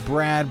the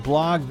Brad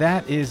Blog.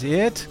 That is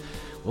it.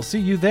 We'll see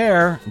you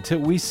there. Until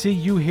we see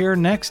you here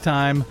next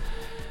time,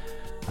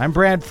 I'm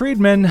Brad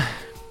Friedman.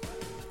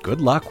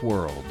 Good luck,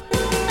 world.